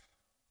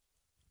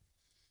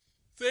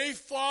 They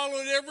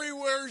followed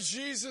everywhere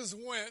Jesus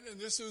went, and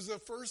this was the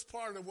first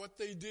part of what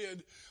they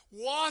did.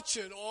 Watch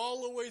it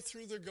all the way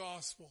through the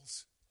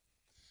Gospels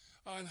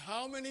on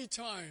how many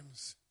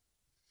times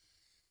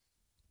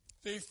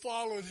they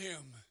followed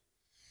him.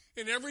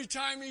 And every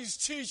time he's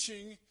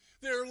teaching,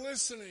 they're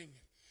listening.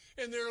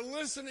 And they're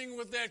listening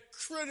with that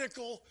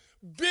critical,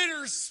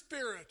 bitter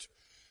spirit,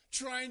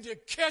 trying to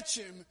catch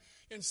him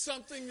in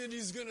something that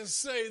he's going to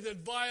say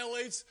that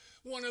violates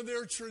one of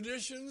their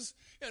traditions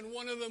and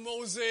one of the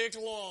Mosaic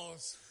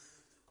laws.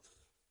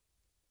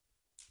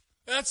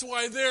 That's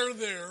why they're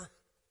there.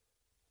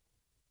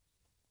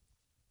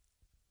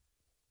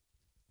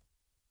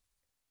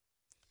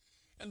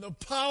 And the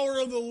power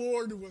of the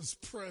Lord was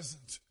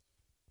present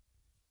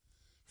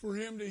for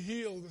him to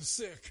heal the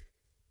sick.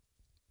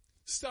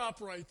 Stop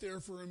right there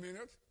for a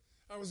minute.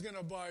 I was going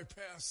to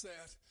bypass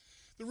that.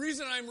 The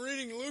reason I'm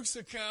reading Luke's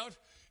account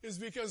is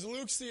because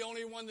Luke's the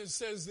only one that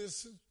says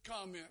this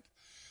comment.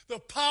 The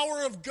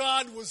power of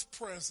God was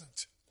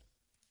present.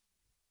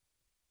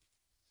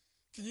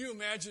 Can you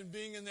imagine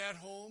being in that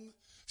home?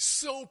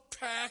 So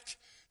packed,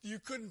 you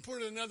couldn't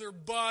put another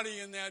body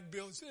in that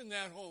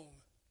home.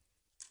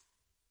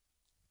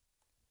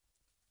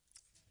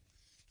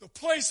 The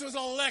place was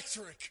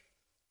electric.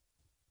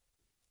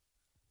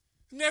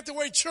 Isn't that the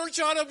way church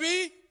ought to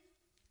be?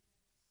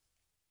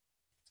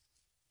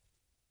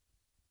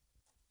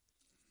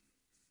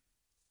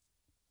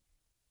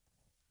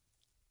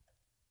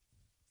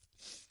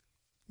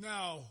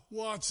 Now,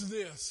 watch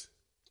this.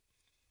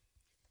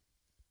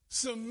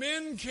 Some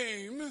men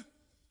came,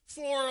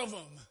 4 of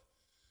them.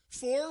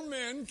 4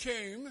 men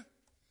came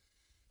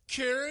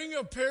carrying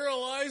a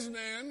paralyzed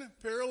man,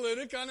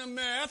 paralytic, on a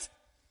mat,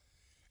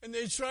 and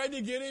they tried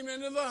to get him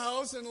into the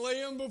house and lay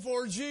him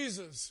before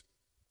Jesus.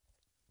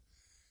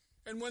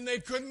 And when they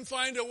couldn't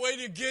find a way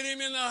to get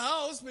him in the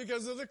house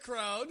because of the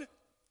crowd,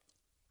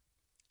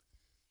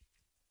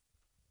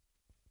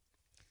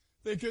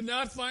 they could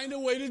not find a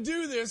way to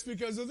do this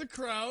because of the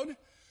crowd,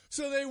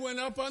 so they went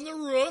up on the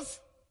roof.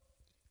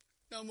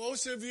 Now,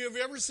 most of you have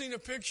ever seen a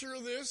picture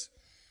of this.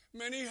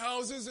 Many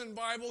houses in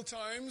Bible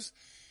times,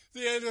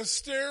 they had a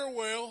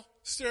stairwell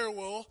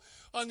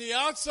on the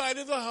outside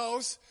of the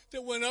house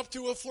that went up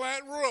to a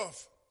flat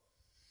roof.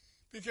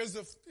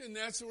 And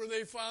that's where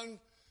they found,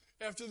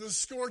 after the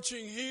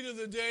scorching heat of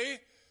the day,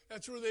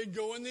 that's where they'd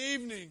go in the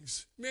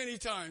evenings. Many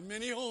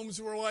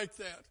homes were like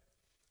that.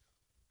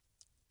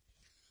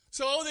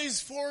 So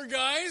these 4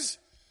 guys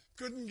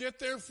couldn't get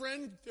their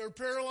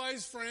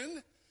paralyzed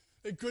friend.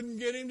 They couldn't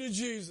get him to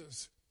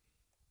Jesus.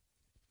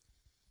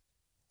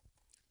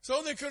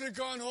 So they could have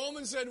gone home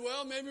and said,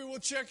 well, maybe we'll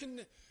check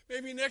in,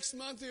 maybe next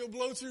month he'll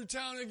blow through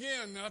town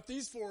again. Not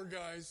these 4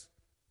 guys.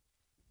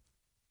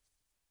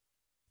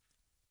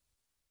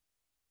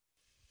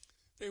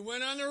 They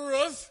went on the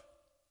roof.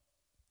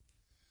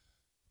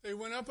 They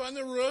went up on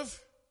the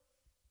roof,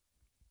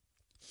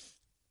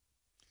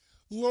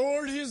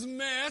 lowered his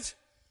mat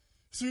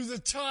through the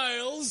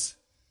tiles.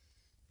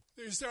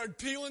 They started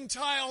peeling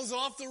tiles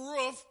off the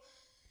roof,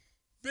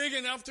 big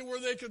enough to where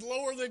they could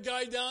lower the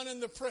guy down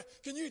in the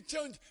Can you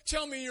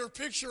tell me you're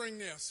picturing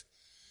this?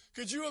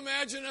 Could you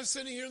imagine us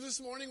sitting here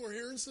this morning? We're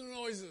hearing some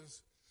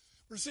noises.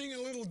 We're seeing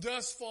a little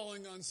dust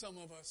falling on some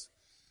of us.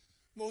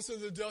 Most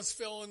of the dust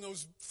fell on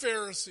those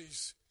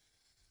Pharisees.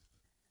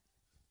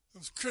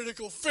 Those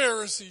critical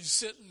Pharisees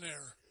sitting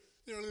there.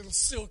 Their little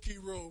silky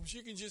robes.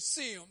 You can just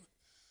see them.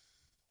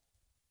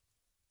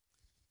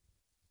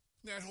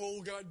 That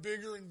hole got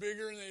bigger and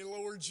bigger, and they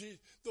lowered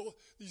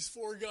these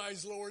 4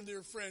 guys lowered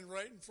their friend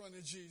right in front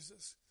of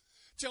Jesus.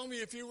 Tell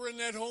me, if you were in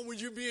that home,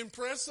 would you be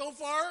impressed so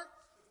far?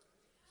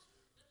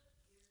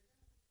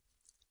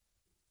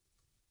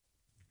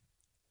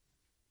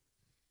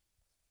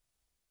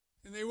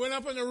 And they went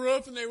up on the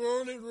roof, and they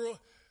lowered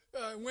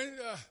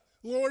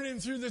him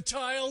through the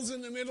tiles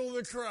in the middle of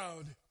the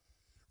crowd,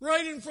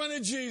 right in front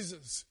of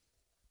Jesus.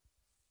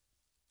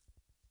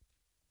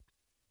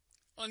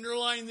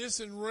 Underline this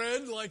in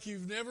red like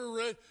you've never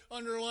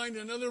underlined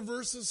another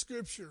verse of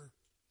Scripture.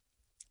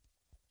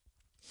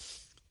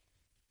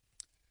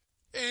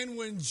 And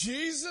when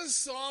Jesus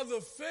saw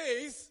the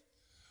faith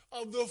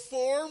of the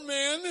 4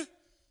 men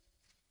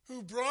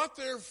who brought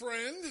their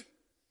friend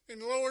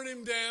and lowered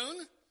him down,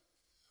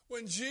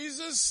 when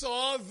Jesus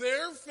saw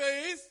their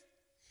faith,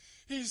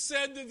 he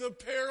said to the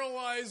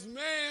paralyzed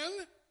man,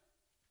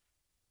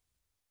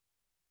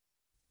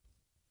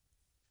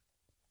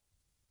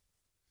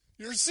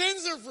 your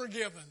sins are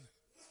forgiven.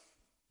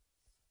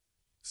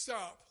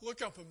 Stop.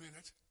 Look up a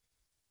minute.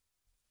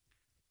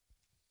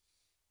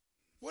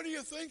 What do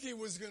you think he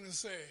was going to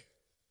say?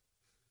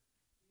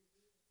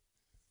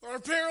 Our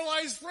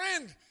paralyzed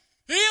friend,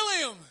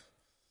 heal him.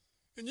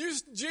 And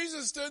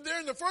Jesus stood there,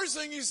 and the first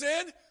thing he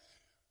said,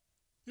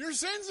 your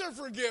sins are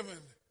forgiven.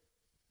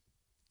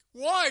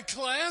 Why,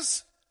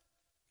 class?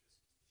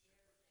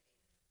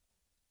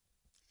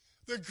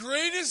 The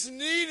greatest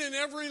need in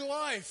every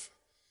life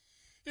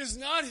is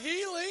not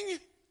healing.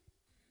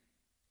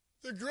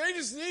 The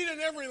greatest need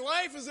in every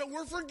life is that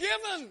we're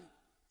forgiven.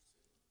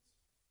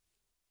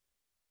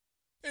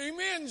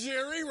 Amen,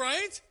 Jerry,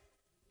 right?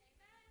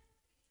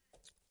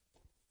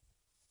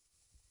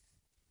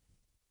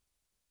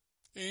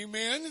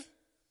 Amen.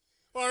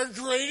 Our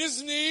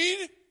greatest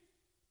need.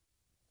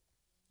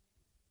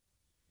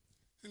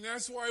 And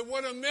that's why,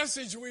 what a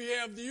message we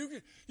have.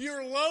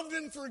 You're loved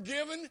and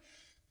forgiven.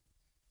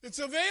 It's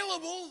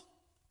available.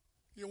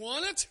 You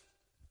want it?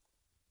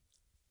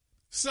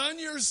 Son,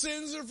 your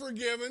sins are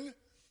forgiven.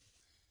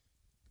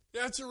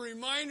 That's a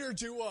reminder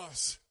to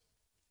us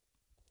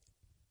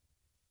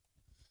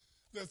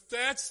that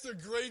that's the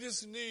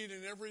greatest need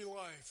in every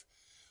life.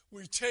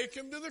 We take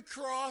him to the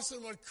cross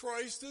and what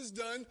Christ has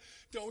done.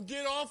 Don't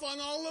get off on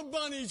all the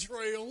bunny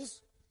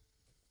trails.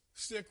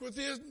 Stick with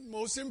the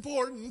most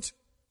important.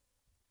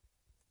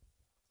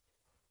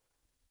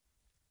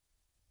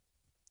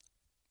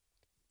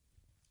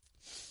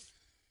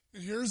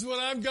 And here's what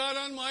I've got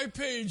on my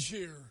page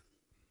here.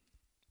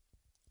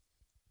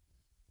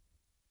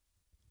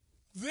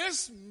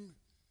 This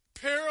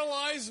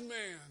paralyzed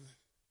man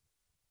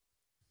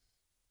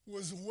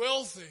was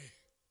wealthy.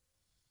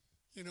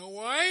 You know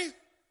why?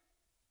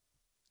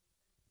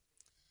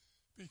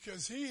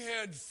 Because he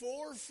had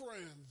 4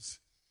 friends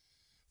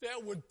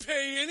that would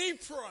pay any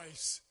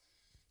price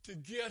to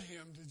get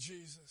him to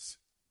Jesus.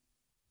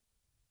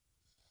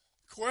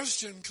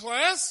 Question,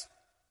 class?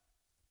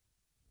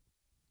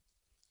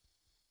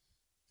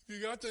 You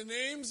got the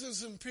names of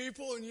some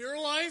people in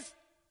your life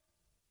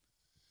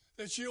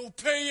that you'll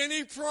pay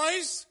any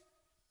price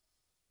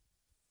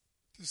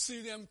to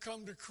see them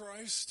come to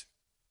Christ?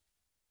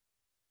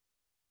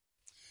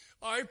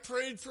 I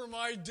prayed for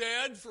my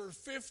dad for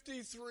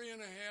 53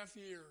 and a half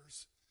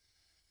years.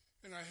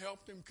 And I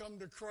helped him come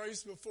to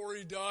Christ before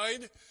he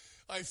died.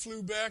 I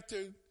flew back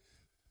to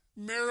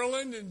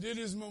Maryland and did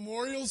his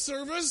memorial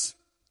service.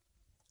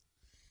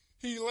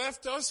 He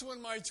left us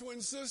when my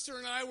twin sister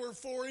and I were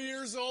 4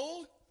 years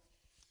old.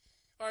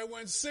 I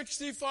went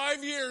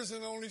 65 years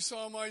and only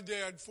saw my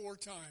dad 4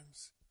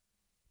 times.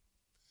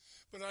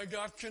 But I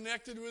got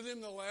connected with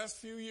him the last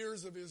few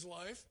years of his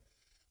life,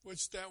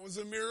 which that was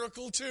a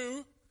miracle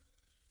too.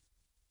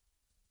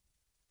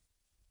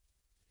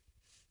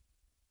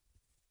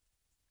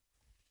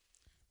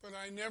 But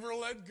I never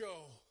let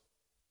go.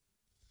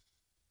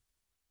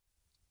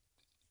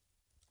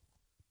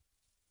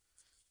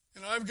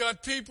 And I've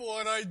got people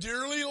that I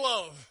dearly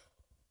love.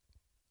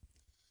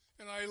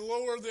 And I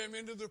lower them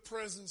into the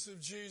presence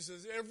of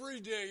Jesus every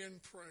day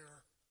in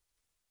prayer.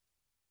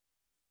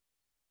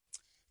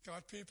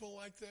 Got people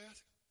like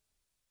that?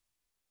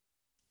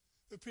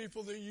 The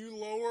people that you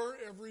lower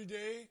every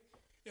day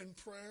in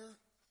prayer?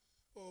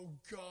 Oh,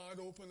 God,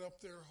 open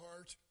up their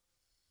heart.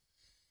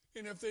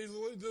 And if they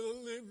live,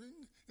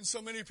 and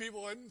so many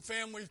people,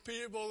 family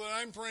people that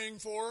I'm praying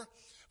for,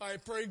 I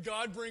pray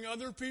God bring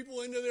other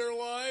people into their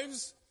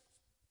lives.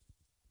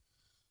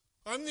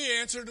 I'm the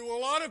answer to a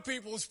lot of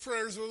people's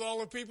prayers with all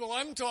the people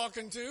I'm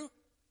talking to.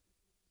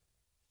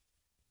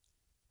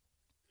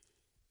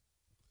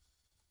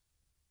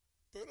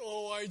 But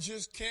I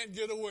just can't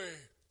get away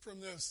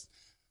from this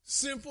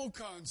simple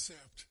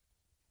concept.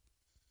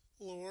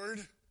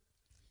 Lord,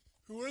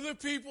 who are the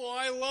people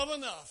I love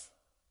enough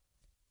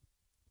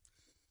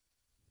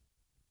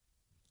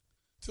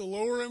to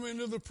lower them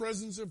into the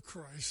presence of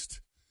Christ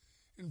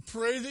and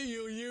pray that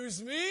you'll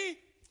use me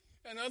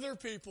and other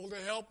people to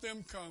help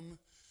them come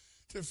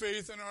to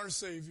faith in our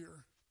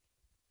Savior.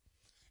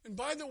 And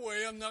by the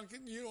way, I'm not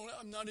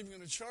even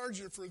going to charge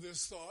you for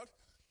this thought,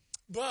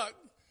 but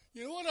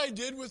you know what I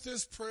did with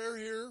this prayer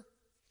here?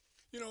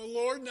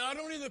 Lord, not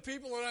only the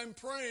people that I'm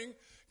praying,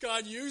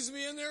 God, use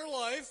me in their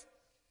life.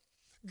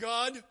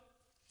 God,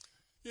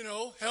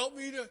 help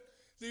me to,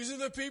 these are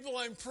the people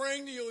I'm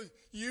praying that you'll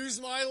use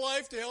my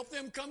life to help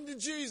them come to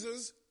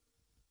Jesus.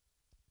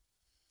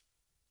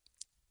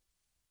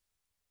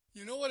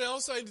 You know what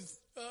else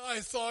I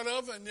thought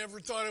of? I never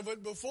thought of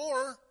it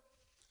before,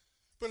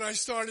 but I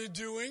started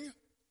doing.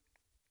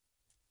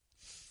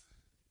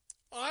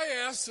 I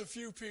asked a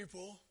few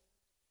people,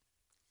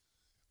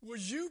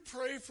 would you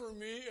pray for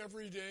me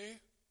every day?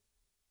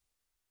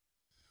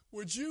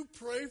 Would you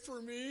pray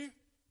for me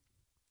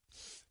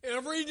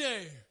every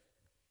day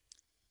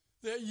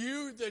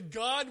that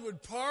God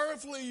would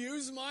powerfully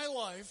use my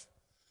life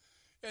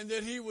and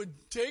that He would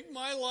take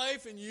my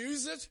life and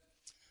use it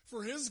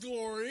for His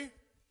glory?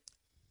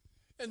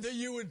 And that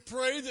you would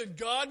pray that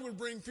God would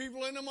bring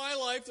people into my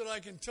life that I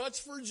can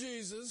touch for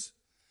Jesus,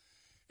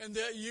 and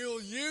that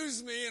you'll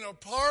use me in a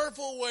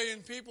powerful way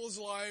in people's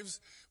lives.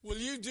 Will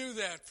you do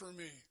that for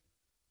me?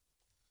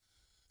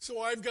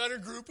 So I've got a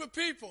group of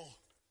people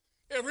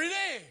every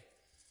day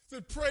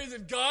that pray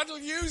that God will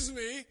use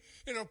me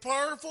in a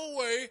powerful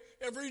way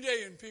every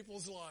day in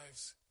people's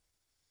lives.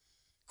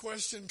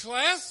 Question,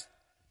 class?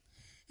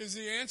 Is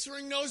He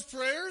answering those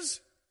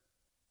prayers?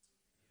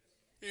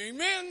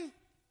 Amen.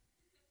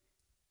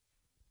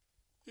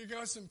 You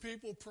got some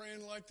people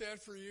praying like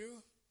that for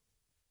you?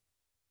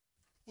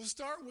 We'll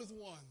start with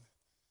one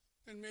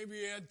and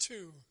maybe add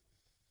 2.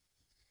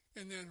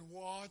 And then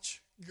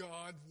watch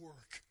God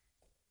work.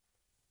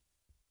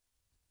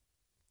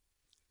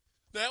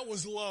 That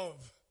was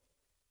love.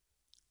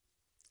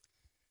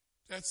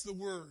 That's the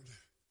word.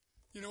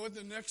 You know what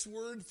the next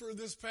word for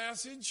this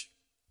passage?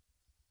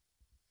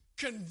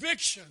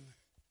 Conviction.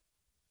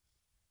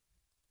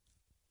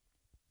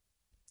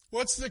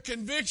 What's the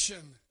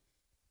conviction?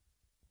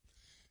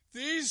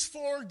 These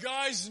 4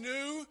 guys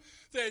knew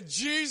that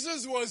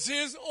Jesus was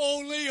his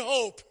only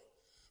hope.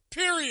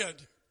 Period.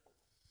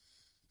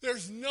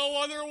 There's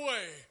no other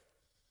way.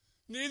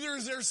 Neither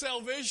is there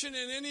salvation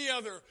in any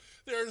other.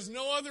 There is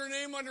no other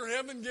name under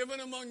heaven given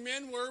among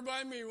men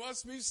whereby we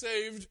must be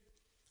saved.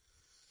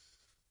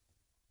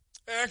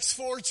 Acts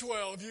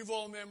 4:12. You've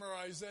all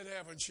memorized that,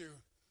 haven't you?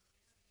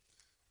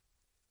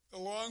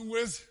 Along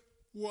with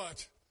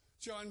what?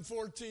 John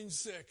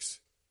 14:6.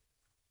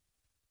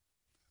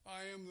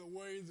 I am the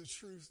way, the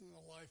truth, and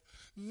the life.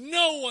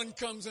 No one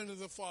comes into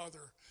the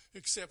Father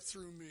except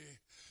through me.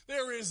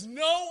 There is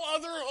no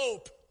other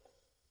hope.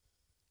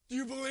 Do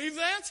you believe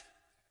that?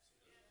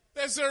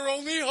 That's their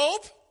only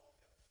hope?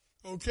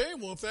 Okay,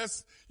 well, if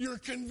that's your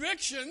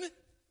conviction,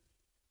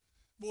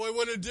 boy,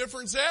 what a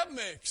difference that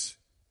makes.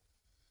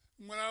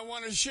 When I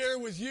want to share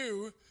with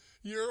you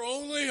your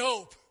only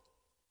hope.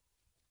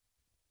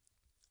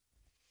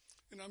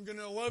 And I'm going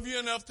to love you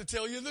enough to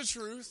tell you the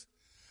truth.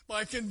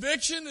 My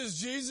conviction is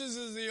Jesus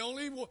is the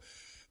only one.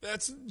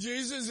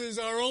 Jesus is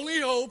our only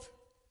hope.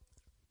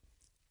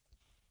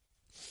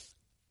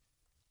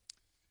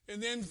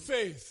 And then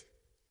faith.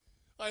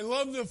 I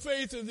love the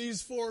faith of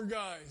these four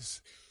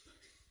guys.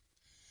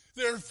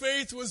 Their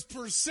faith was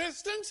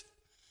persistent.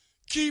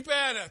 Keep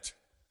at it.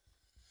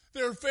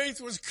 Their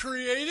faith was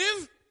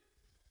creative.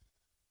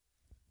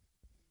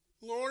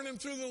 Lowering him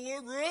through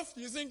the roof.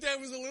 Do you think that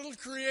was a little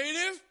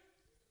creative?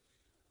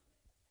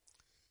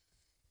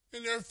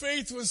 And their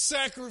faith was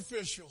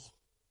sacrificial.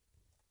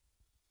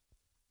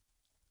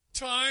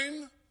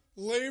 Time,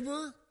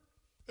 labor,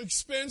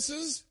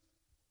 expenses.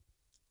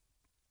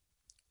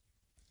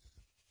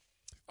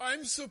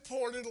 I'm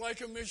supported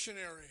like a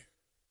missionary.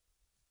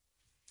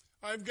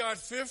 I've got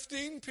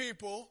 15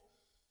 people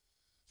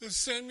that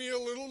send me a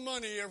little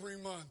money every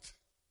month.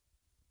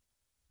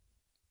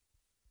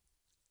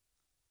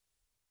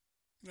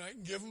 And I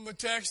can give them a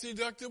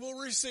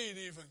tax-deductible receipt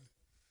even.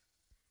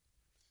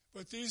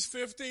 But these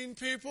 15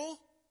 people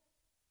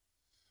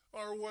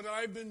are what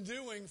I've been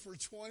doing for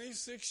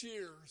 26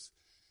 years.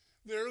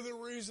 They're the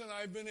reason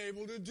I've been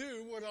able to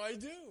do what I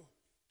do.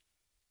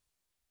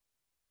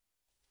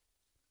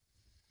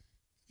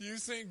 Do you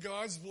think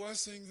God's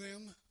blessing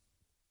them?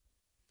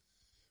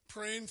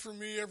 Praying for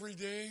me every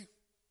day?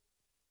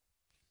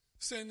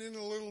 Sending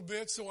a little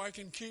bit so I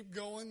can keep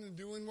going and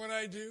doing what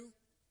I do?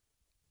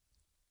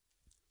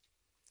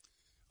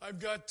 I've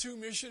got 2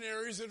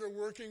 missionaries that are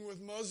working with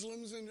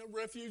Muslims and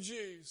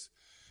refugees.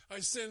 I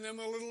send them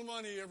a little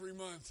money every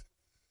month.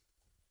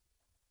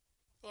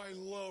 I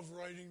love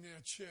writing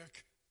that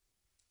check.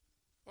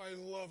 I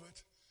love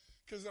it.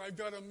 Because I've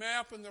got a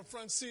map in the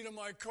front seat of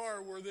my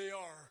car where they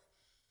are.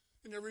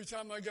 And every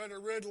time I got a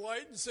red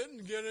light,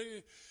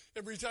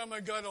 every time I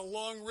got a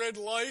long red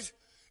light,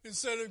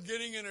 instead of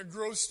getting in a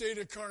gross state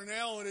of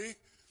carnality,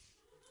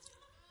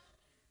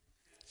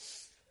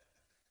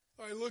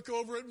 I look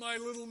over at my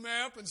little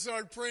map and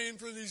start praying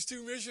for these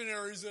 2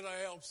 missionaries that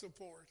I help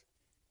support.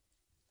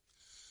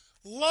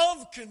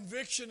 Love,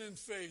 conviction, and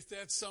faith.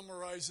 That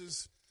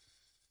summarizes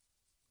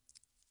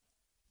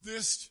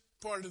this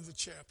part of the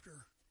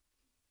chapter.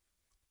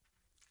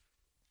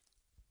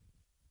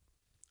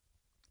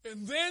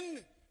 And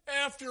then,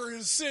 after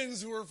his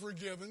sins were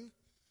forgiven,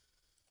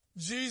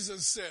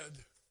 Jesus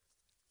said,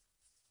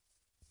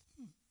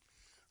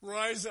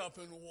 "Rise up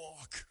and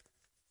walk."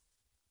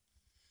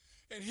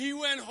 And he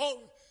went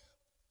home.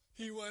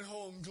 He went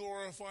home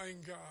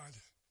glorifying God.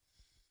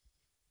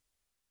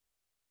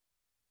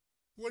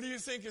 What do you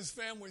think his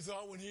family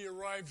thought when he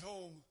arrived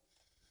home?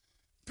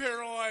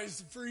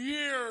 Paralyzed for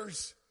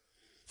years.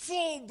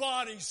 Full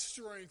body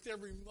strength.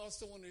 Every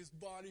muscle in his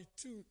body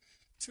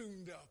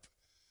tuned up.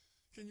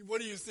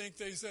 What do you think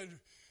they said?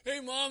 "Hey,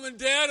 Mom and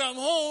Dad, I'm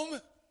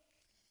home."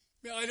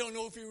 I don't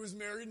know if he was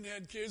married and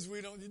had kids.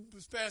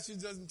 This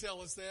passage doesn't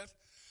tell us that.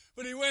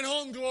 But he went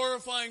home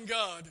glorifying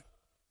God.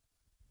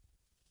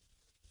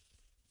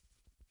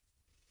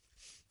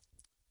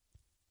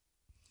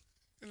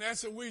 And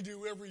that's what we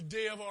do every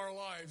day of our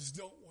lives,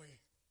 don't we?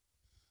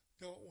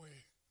 Don't we?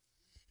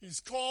 He's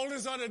called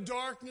us out of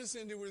darkness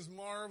into his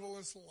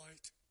marvelous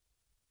light.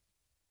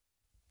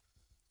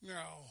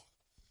 Now,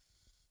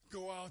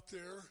 go out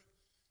there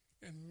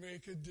and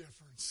make a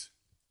difference.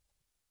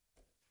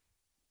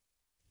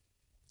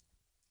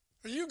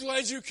 Are you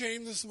glad you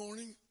came this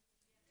morning?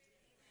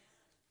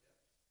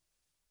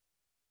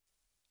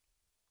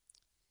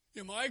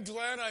 Am I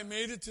glad I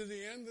made it to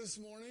the end this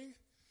morning?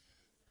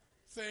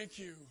 Thank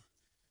you.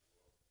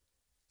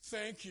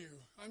 Thank you.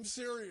 I'm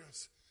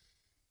serious.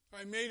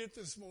 I made it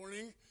this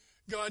morning.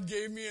 God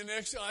gave me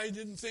I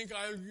didn't think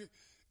I was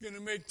going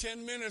to make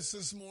 10 minutes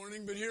this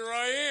morning, but here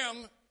I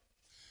am.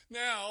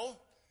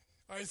 Now,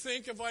 I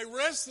think if I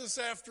rest this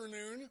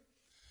afternoon,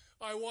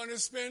 I want to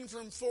spend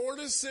from 4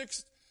 to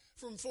 6,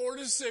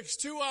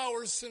 2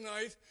 hours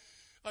tonight.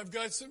 I've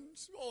got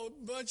a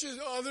bunch of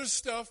other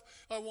stuff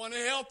I want to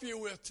help you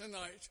with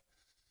tonight.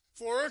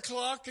 4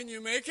 o'clock, can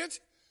you make it?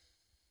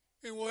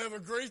 And we'll have a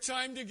great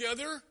time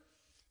together.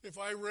 If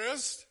I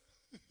rest,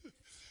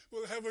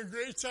 we'll have a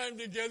great time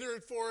together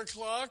at 4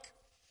 o'clock.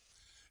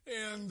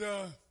 And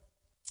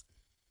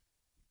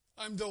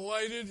I'm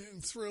delighted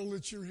and thrilled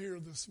that you're here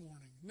this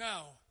morning.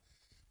 Now,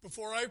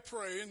 before I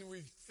pray and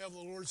we have the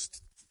Lord's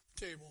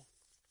table,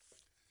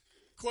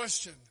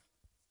 question.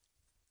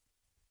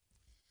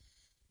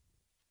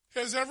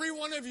 Has every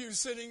one of you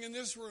sitting in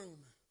this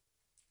room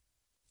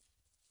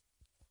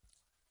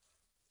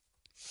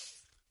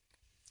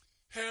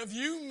have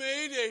you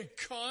made a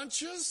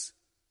conscious,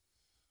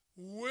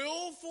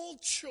 willful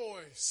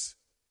choice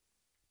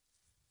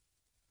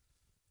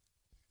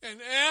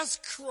and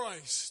asked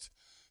Christ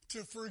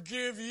to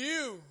forgive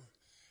you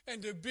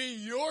and to be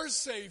your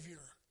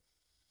Savior?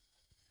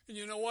 And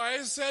you know why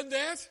I said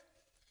that?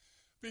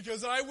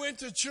 Because I went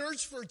to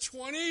church for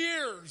 20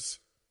 years.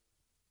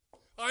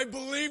 I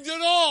believed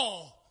it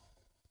all.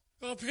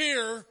 Up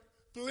here,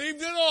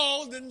 believed it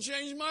all. Didn't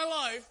change my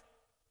life.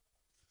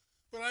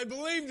 But I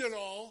believed it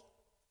all.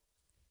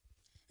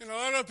 And a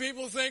lot of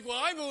people think,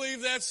 well, I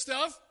believe that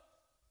stuff.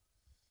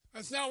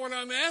 That's not what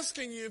I'm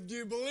asking you. Do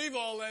you believe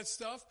all that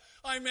stuff?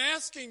 I'm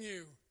asking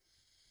you,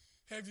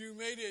 have you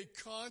made a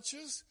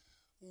conscious,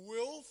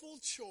 willful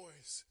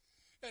choice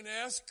and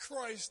asked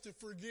Christ to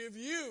forgive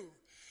you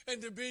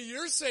and to be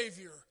your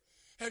Savior?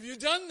 Have you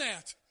done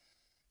that?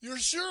 You're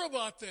sure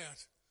about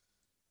that?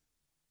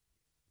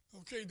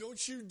 Okay,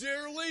 don't you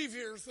dare leave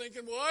here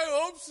thinking, well, I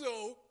hope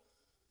so.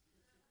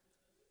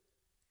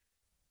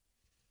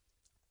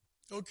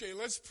 Okay,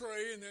 let's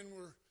pray, and then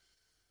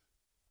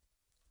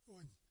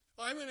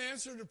I'm an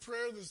answer to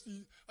prayer.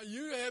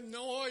 You have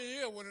no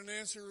idea what an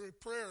answer to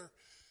prayer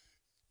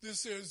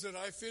this is that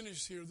I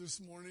finished here this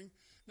morning.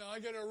 Now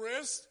I got to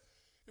rest,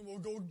 and we'll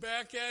go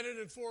back at it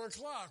at 4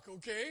 o'clock,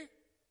 okay?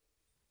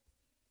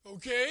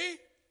 Okay?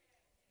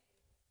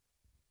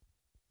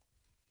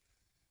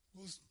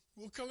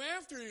 We'll come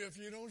after you if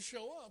you don't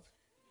show up.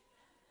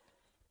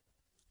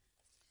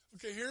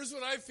 Okay, here's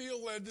what I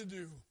feel led to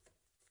do.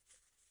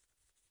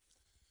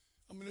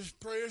 I'm going to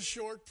pray a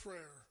short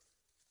prayer.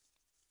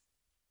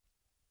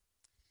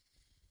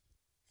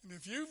 And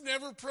if you've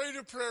never prayed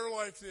a prayer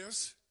like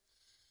this,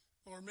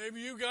 or maybe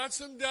you got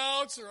some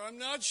doubts, or I'm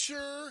not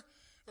sure,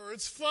 or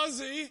it's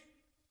fuzzy,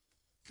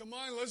 come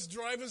on, let's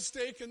drive a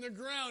stake in the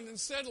ground and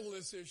settle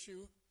this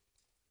issue.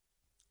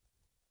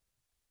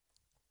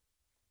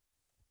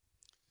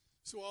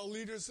 So I'll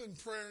lead us in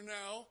prayer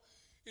now.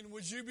 And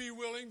would you be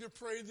willing to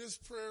pray this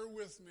prayer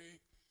with me?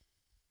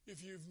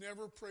 If you've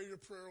never prayed a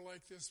prayer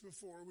like this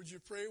before, would you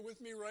pray it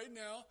with me right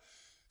now?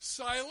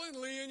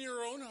 Silently in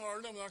your own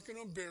heart. I'm not going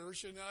to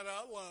embarrass you, not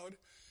out loud.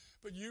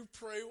 But you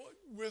pray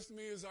with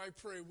me as I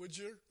pray, would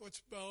you?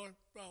 Let's bow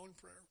in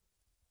prayer.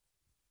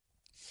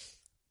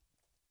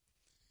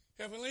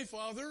 Heavenly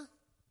Father,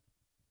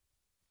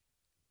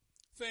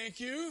 thank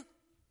you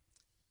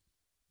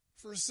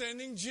for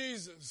sending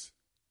Jesus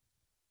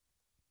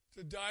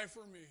to die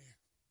for me.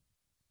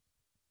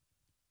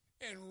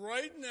 And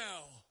right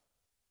now,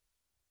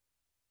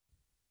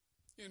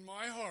 in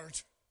my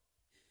heart,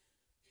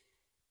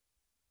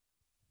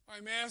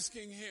 I'm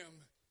asking him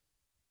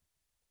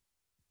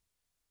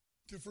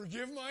to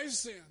forgive my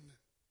sin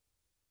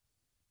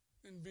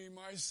and be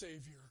my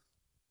Savior.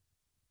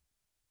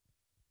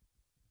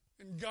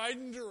 And guide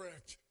and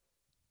direct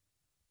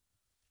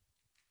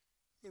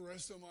the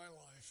rest of my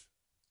life.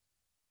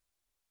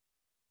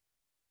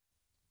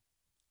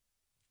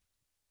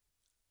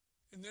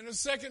 And then a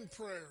second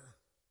prayer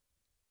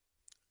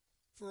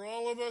for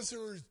all of us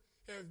who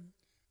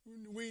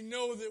we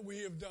know that we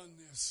have done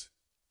this.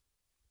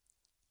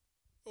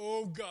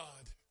 Oh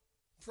God,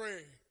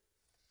 pray.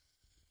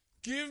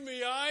 Give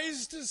me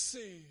eyes to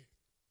see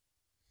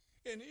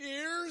and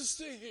ears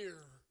to hear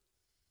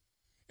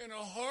and a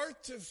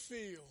heart to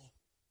feel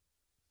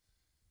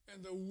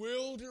and the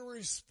will to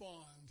respond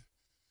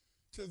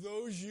to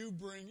those you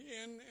bring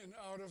in and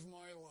out of my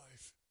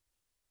life.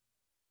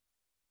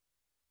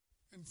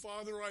 And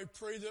Father, I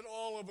pray that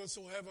all of us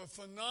will have a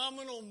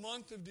phenomenal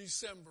month of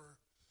December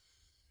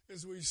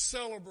as we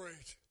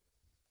celebrate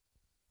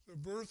the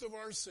birth of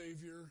our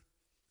Savior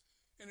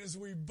and as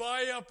we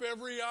buy up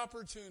every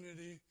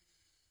opportunity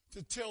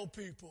to tell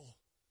people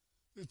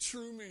the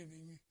true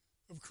meaning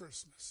of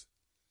Christmas.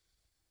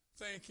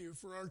 Thank you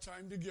for our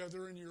time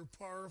together in your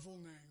powerful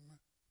name.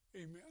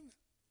 Amen.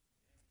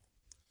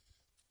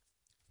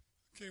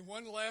 Okay,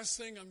 one last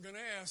thing I'm going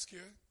to ask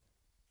you.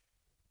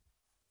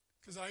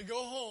 Because I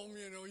go home,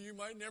 you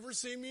might never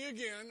see me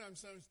again.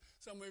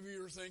 Some of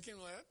you are thinking,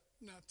 well,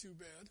 not too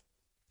bad.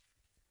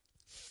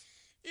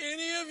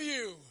 Any of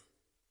you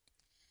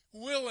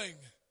willing,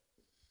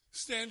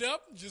 stand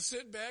up, just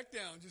sit back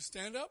down. Just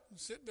stand up and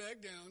sit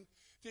back down.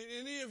 Did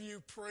any of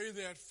you pray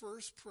that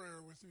first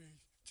prayer with me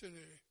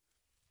today?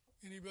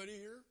 Anybody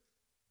here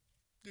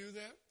do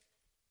that?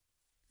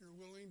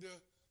 You're willing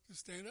to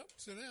stand up,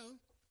 sit down.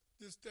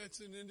 That's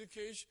an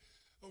indication.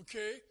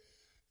 Okay,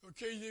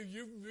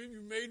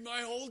 you made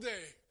my whole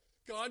day.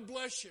 God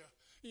bless you.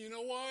 You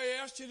know why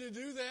I asked you to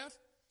do that?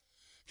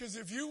 Because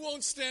if you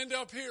won't stand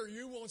up here,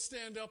 you won't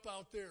stand up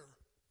out there.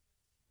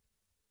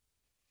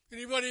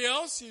 Anybody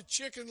else? You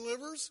chicken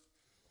livers?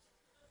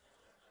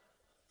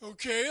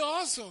 Okay,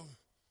 awesome.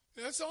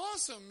 That's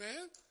awesome,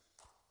 man.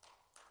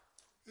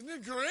 Isn't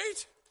it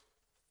great?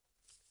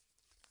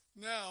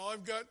 Now,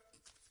 I've got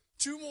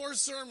 2 more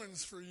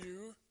sermons for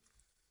you.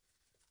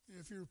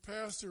 If your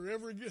pastor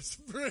ever gets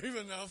brave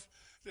enough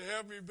to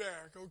have me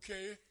back,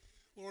 okay?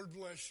 Lord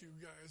bless you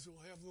guys.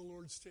 We'll have the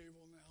Lord's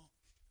table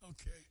now.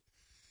 Okay.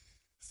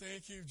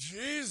 Thank you,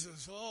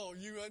 Jesus. Oh,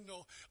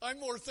 I'm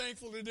more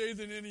thankful today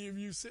than any of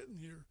you sitting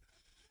here.